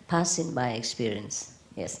passing by experience.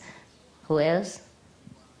 Yes. Who else?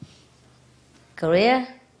 Korea?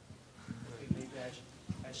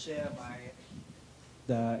 I share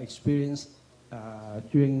the experience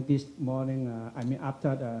during this morning.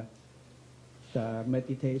 After the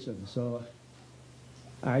meditation. So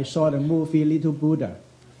I saw the movie Little Buddha.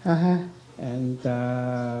 And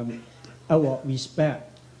out of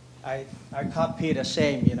respect, I copy the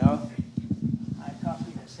same, I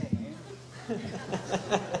copy the same.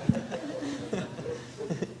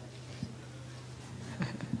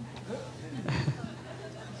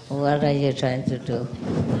 What are you trying to do?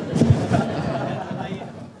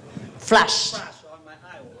 Flash.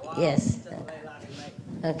 Yes.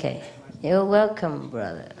 Okay. You're welcome,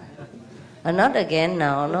 brother. Not again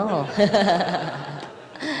now, no.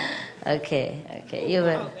 Okay. You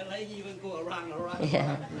will.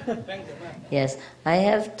 Yeah. Yes. I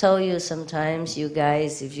have told you sometimes, you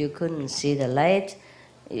guys, if you couldn't see the light,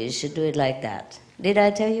 you should do it like that. Did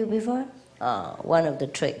I tell you before? Oh, one of the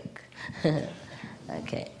trick.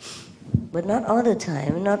 Okay. But not all the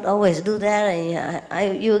time, not always do that.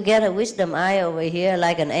 And you get a wisdom eye over here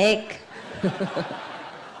like an egg.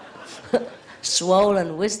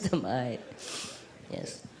 Swollen wisdom eye.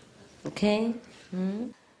 Yes. Okay?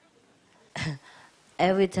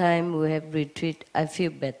 Every time we have retreat, I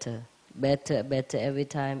feel better every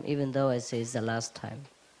time, even though I say it's the last time.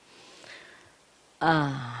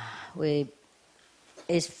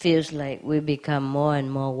 It feels like we become more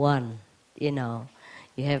and more one,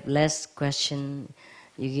 You have less question,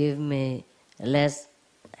 you give me less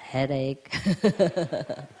headache,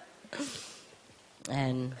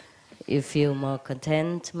 and you feel more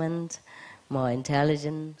contentment, more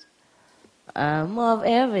intelligence, more of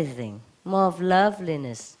everything, more of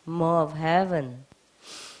loveliness, more of heaven.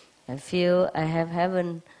 I feel I have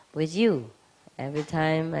heaven with you. Every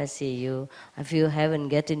time I see you, I feel heaven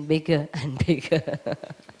getting bigger and bigger.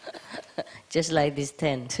 Just like this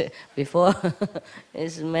tent. Before,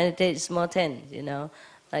 it's small tent,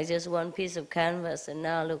 like just one piece of canvas, and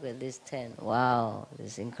now look at this tent. Wow,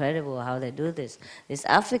 it's incredible how they do this. This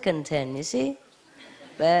African tent, you see?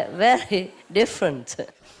 Very different.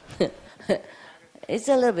 It's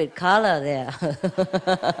a little bit color there.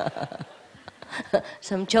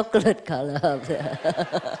 Some chocolate color up there.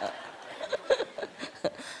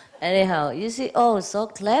 Anyhow, you see, so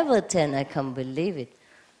clever tent, I can't believe it.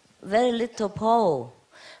 Very little pole,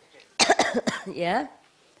 yeah,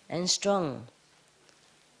 and strong.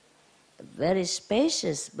 Very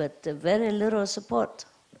spacious, but very little support.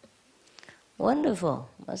 Wonderful.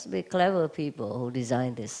 Must be clever people who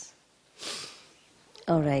designed this.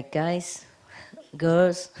 All right, guys,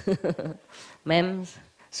 girls, mems,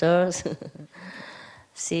 sirs,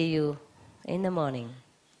 see you in the morning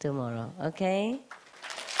tomorrow, okay?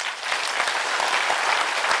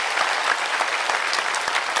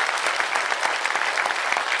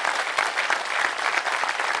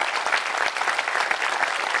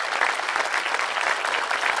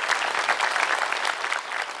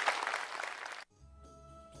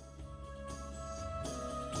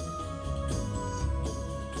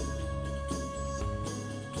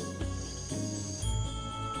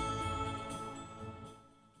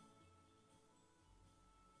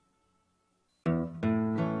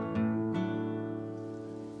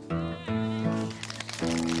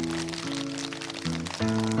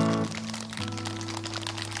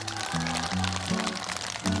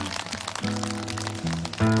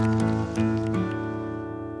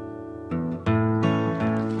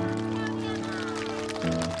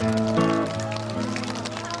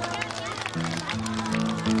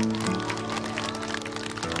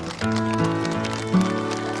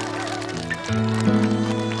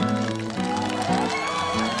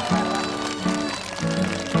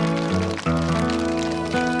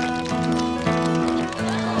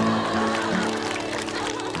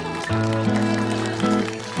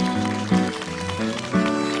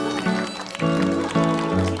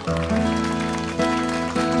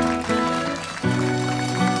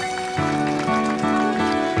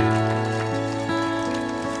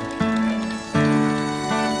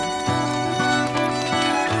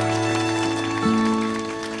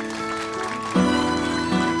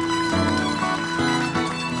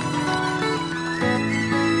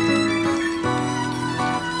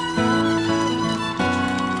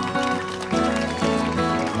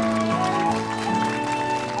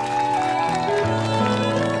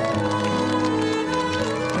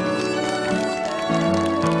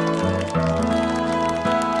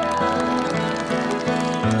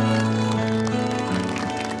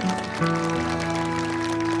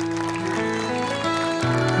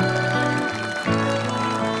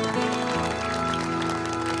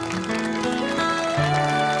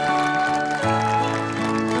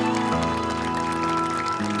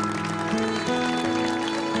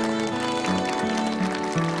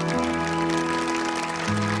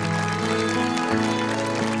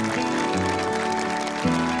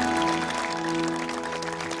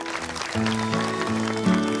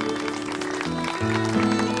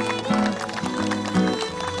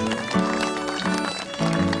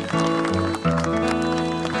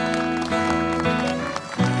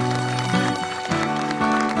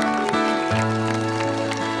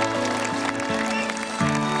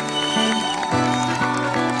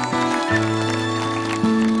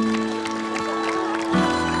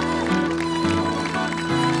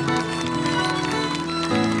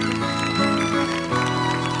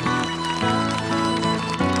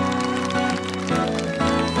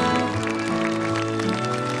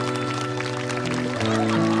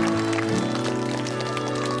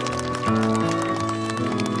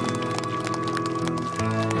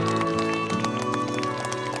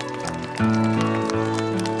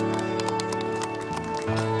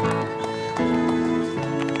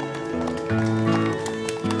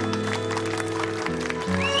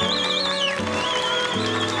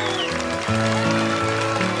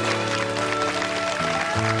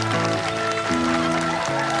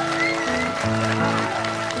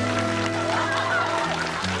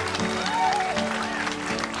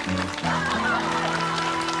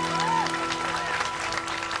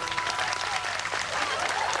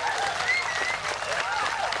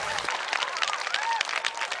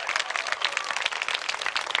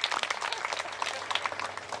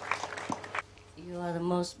 You are the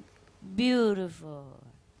most beautiful,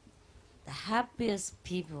 the happiest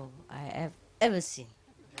people I have ever seen.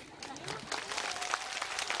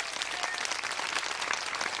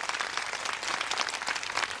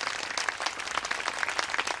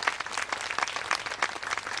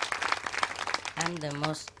 I'm the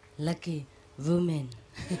most lucky woman.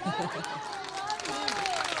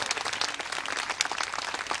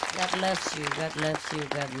 God loves you, God loves you,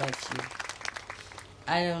 God loves you.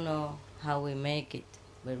 I don't know how we make it,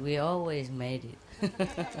 but we always made it.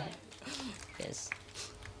 Yes.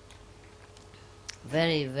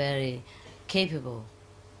 Very, very capable.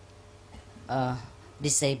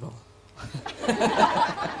 Disabled.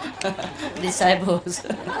 Disciples.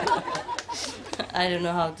 I don't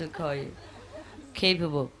know how to call you.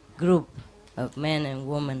 Capable group of men and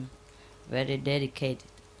women, very dedicated,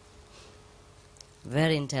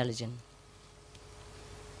 very intelligent.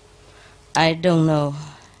 I don't know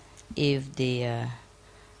if the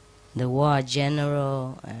war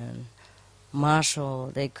general and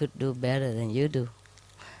marshal, they could do better than you do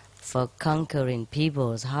for conquering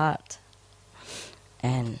people's heart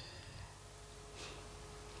and,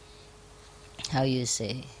 how you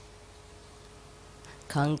say,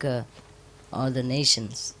 conquer all the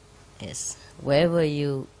nations. Yes, wherever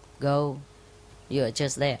you go, you are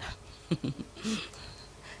just there,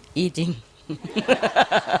 eating.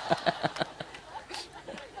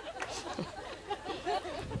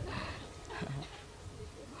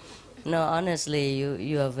 No, honestly,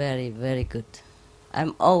 you are very, very good.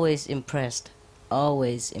 I'm always impressed,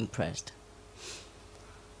 always impressed.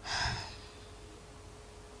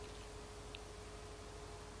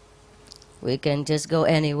 We can just go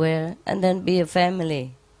anywhere and then be a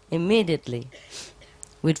family immediately,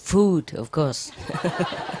 with food, of course.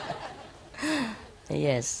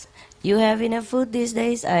 Yes. You have enough food these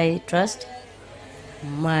days, I trust?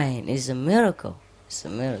 Mine is a miracle. It's a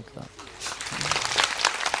miracle.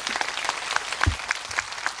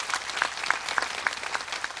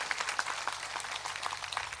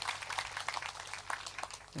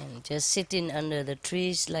 And just sitting under the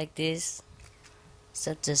trees like this,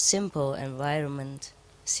 such a simple environment,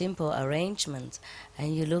 simple arrangement,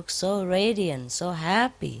 and you look so radiant, so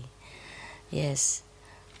happy. Yes.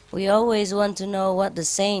 We always want to know what the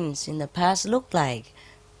saints in the past looked like.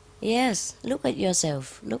 Yes, look at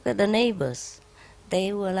yourself. Look at the neighbors.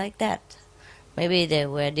 They were like that. Maybe they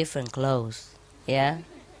wear different clothes. Yeah?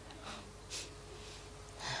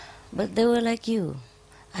 But they were like you.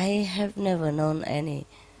 I have never known any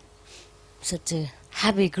such a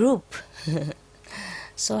happy group.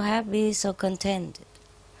 So happy, so contented.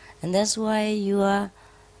 And that's why you are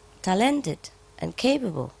talented and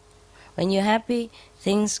capable. When you're happy,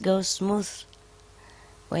 things go smooth.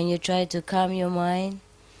 When you try to calm your mind,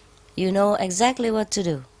 you know exactly what to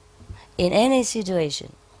do in any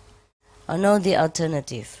situation, or know the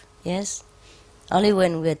alternative. Yes? Only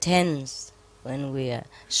when we're tense, when we are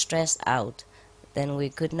stressed out, then we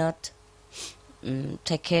could not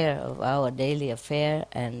take care of our daily affair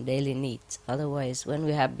and daily needs. Otherwise, when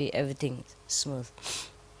we're happy, everything's smooth.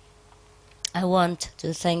 I want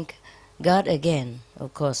to thank God again.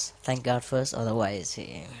 Of course, thank God first, otherwise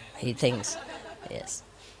he thinks, yes,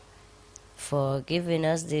 for giving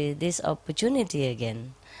us this opportunity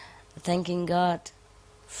again. Thanking God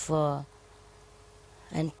for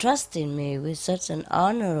entrusting me with such an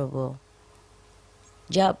honorable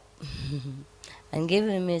job and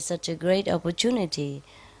giving me such a great opportunity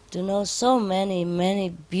to know so many, many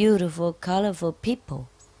beautiful, colorful people.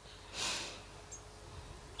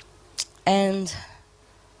 And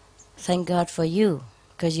thank God for you,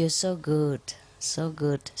 because you're so good, so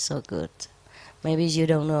good, so good. Maybe you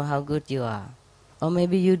don't know how good you are. Or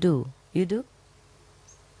maybe you do. You do?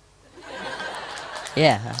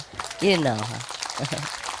 Yeah, huh? You know,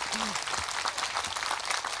 huh?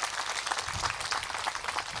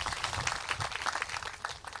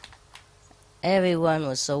 Everyone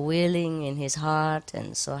was so willing in his heart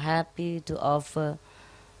and so happy to offer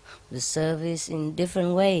the service in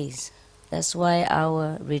different ways. That's why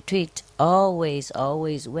our retreat always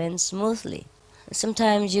went smoothly.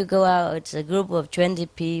 Sometimes you go out, it's a group of 20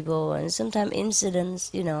 people, and sometimes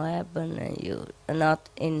incidents, happen, and you are not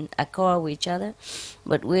in accord with each other.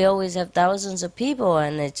 But we always have thousands of people,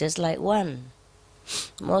 and it's just like one,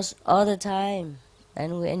 most all the time,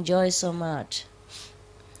 and we enjoy so much.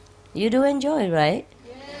 You do enjoy, right?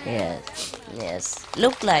 Yes. Yes.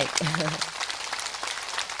 Look like.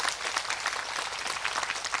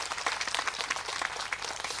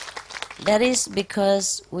 That is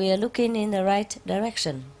because we are looking in the right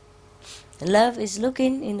direction. Love is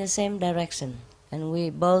looking in the same direction, and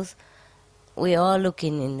we all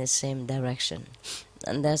looking in the same direction,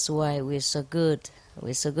 and that's why we're so good.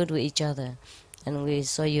 We're so good with each other, and we're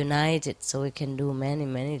so united, so we can do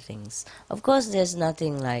many things. Of course, there's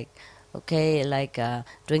nothing like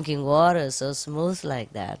drinking water so smooth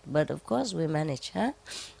like that, but of course we manage, huh?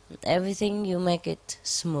 Everything you make it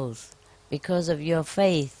smooth because of your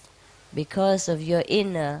faith. Because of your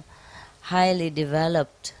inner, highly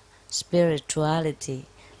developed spirituality,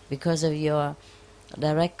 because of your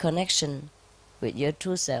direct connection with your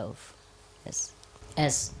true self. Yes.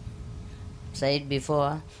 As said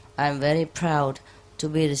before, I'm very proud to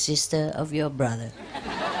be the sister of your brother.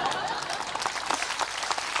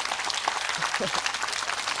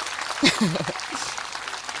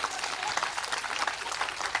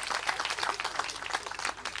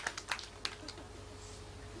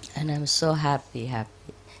 And I'm so happy.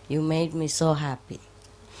 You made me so happy.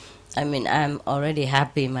 I mean, I'm already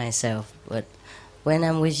happy myself, but when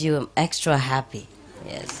I'm with you, I'm extra happy.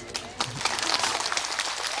 Yes.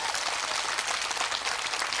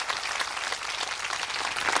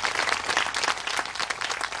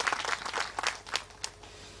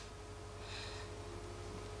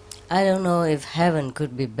 I don't know if heaven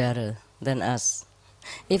could be better than us.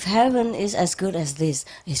 If heaven is as good as this,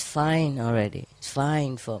 it's fine already. It's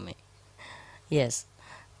fine for me. Yes,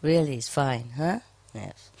 really, it's fine, huh?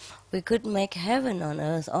 Yes. We could make heaven on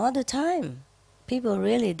earth all the time. People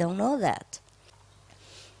really don't know that.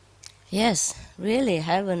 Yes, really,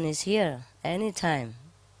 heaven is here anytime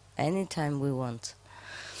we want.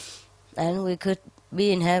 And we could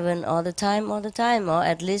be in heaven all the time, or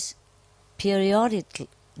at least periodically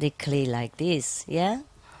like this, yeah?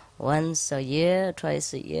 Once a year,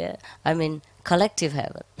 twice a year. I mean, collective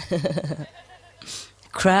heaven.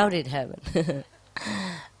 Crowded heaven.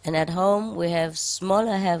 And at home we have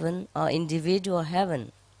smaller heaven or individual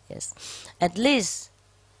heaven. Yes. At least,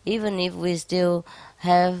 even if we still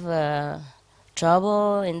have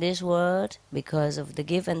trouble in this world because of the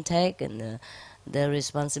give and take and the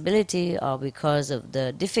responsibility, or because of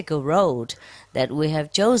the difficult road that we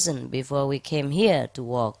have chosen before we came here to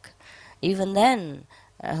walk, even then,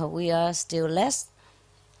 we are still less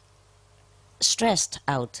stressed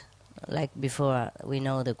out like before we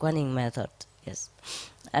know the Kuan Yin method. Yes.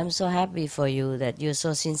 I'm so happy for you that you're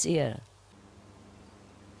so sincere,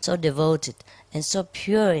 so devoted, and so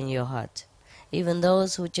pure in your heart. Even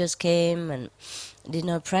those who just came and did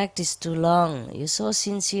not practice too long, you're so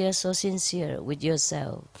sincere with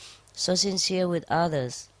yourself, so sincere with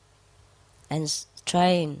others, and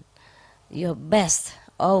trying your best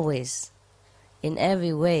always in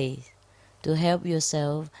every way to help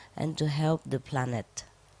yourself and to help the planet.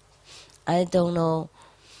 I don't know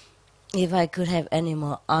if I could have any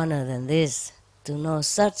more honor than this, to know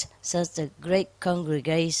such a great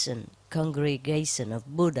congregation of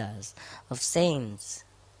Buddhas, of saints.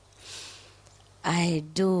 I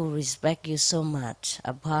do respect you so much.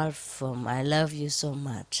 Apart from I love you so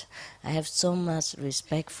much, I have so much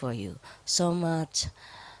respect for you, so much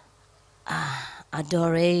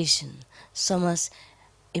adoration, so much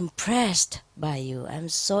impressed by you. I'm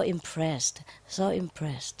so impressed.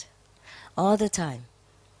 All the time,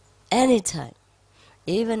 anytime,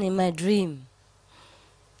 even in my dream,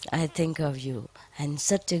 I think of you, and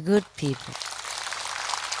such a good people.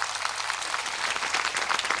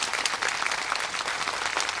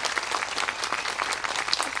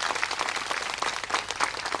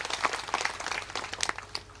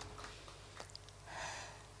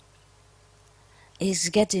 It's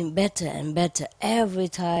getting better and better every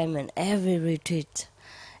time and every retreat.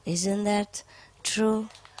 Isn't that true?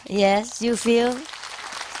 Yes, you feel?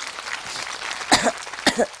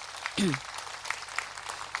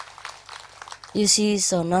 You see,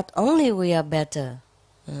 so not only we are better,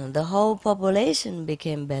 the whole population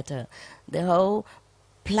became better. The whole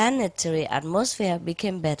planetary atmosphere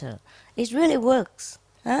became better. It really works.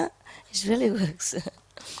 Huh? It really works.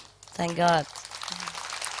 Thank God.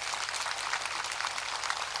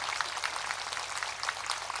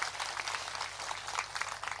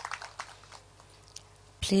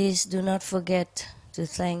 Please do not forget to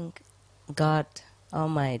thank God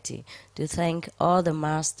Almighty, to thank all the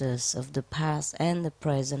masters of the past and the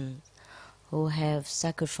present who have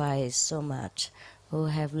sacrificed so much, who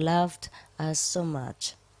have loved us so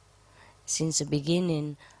much since the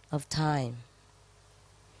beginning of time,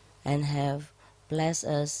 and have blessed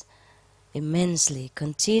us immensely,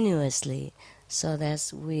 continuously, so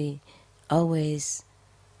that we always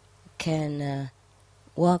can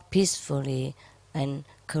walk peacefully and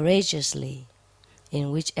courageously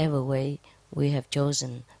in whichever way we have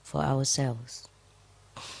chosen for ourselves.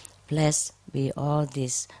 Blessed be all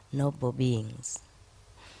these noble beings,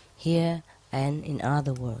 here and in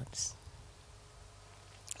other worlds.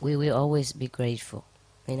 We will always be grateful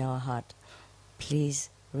in our heart. Please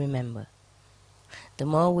remember, the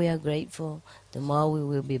more we are grateful, the more we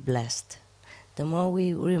will be blessed. The more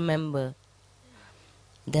we remember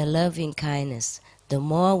their loving kindness, the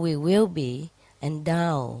more we will be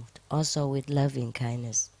endowed also with loving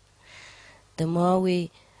kindness. The more we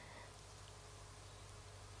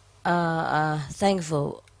are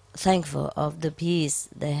thankful of the peace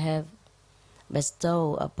they have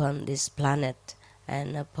bestowed upon this planet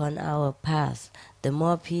and upon our path, the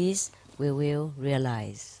more peace we will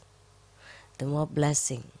realize, the more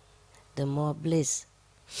blessing, the more bliss.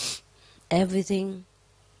 Everything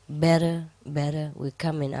better will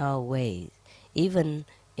come in our way, even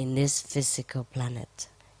in this physical planet,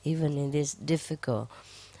 even in this difficult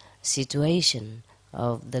situation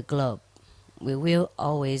of the globe. We will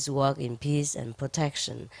always walk in peace and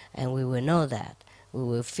protection, and we will know that, we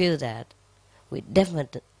will feel that, we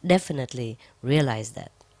definitely realize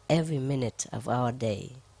that every minute of our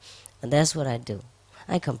day. And that's what I do.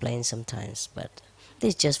 I complain sometimes, but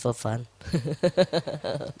it's just for fun.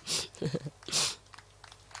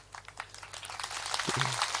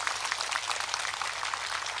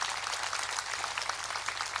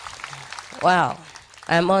 Wow,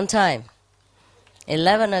 I'm on time.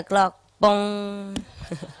 11 o'clock, boom.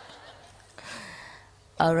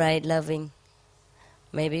 All right, loving.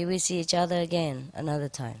 Maybe we see each other again another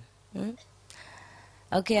time.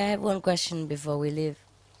 Okay, I have one question before we leave.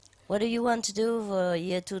 What do you want to do for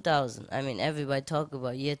year 2000? I mean, everybody talk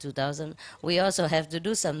about year 2000. We also have to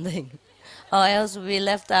do something, or else we'll be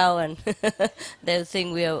left out and they'll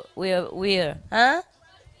think we are weird. Huh?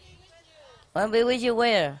 Want to be with you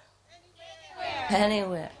where?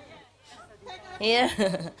 Anywhere. Here?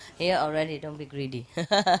 Here already, don't be greedy.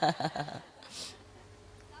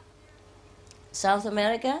 South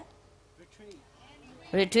America?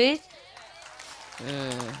 Retreat?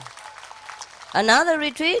 Another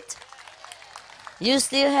retreat? You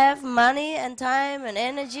still have money and time and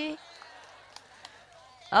energy?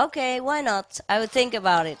 Okay, why not? I will think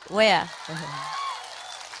about it. Where?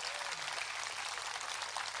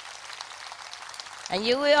 And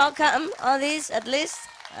you will all come on this at least?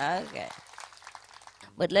 Okay.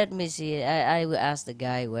 But let me see. I will ask the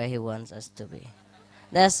guy where he wants us to be.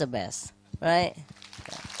 That's the best, right?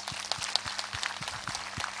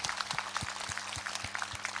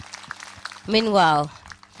 Meanwhile,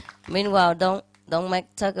 don't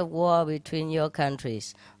make tug of war between your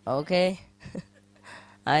countries, okay?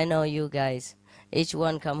 I know you guys. Each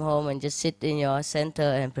one come home and just sit in your center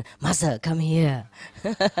and pray, Master, come here.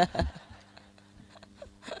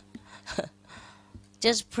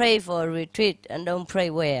 Just pray for a retreat and don't pray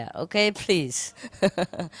where, okay, please?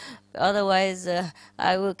 Otherwise,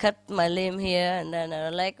 I will cut my limb here and then a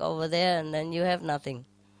leg over there and then you have nothing.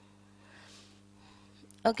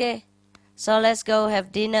 Okay, so let's go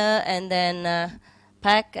have dinner and then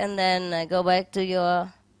pack and then go back to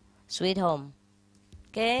your sweet home.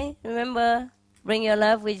 Okay, remember, bring your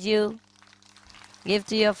love with you. Give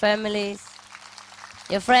to your families,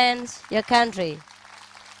 your friends, your country.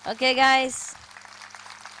 Okay, guys?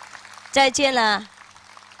 再见啦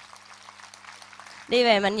Đi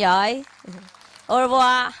về mạnh giỏi Au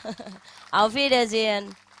revoir Auf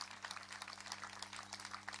Wiedersehen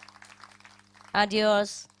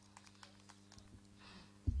Adios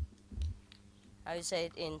How you say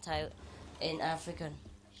it in African?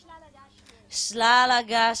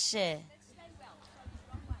 Slalagashe.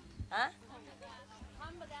 Huh?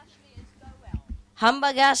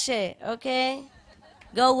 Hambagashe, okay?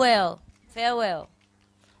 Go well. Farewell.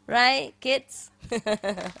 Right, kids?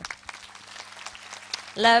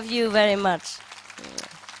 Love you very much.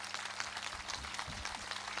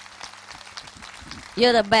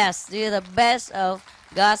 You're the best. You're the best of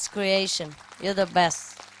God's creation. You're the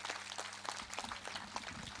best.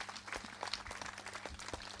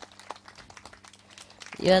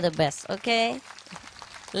 You're the best, okay?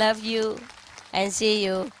 Love you and see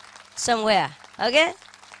you somewhere, okay?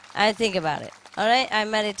 I think about it. All right, I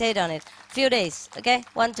meditate on it. Few days, okay?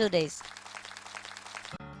 1-2 days.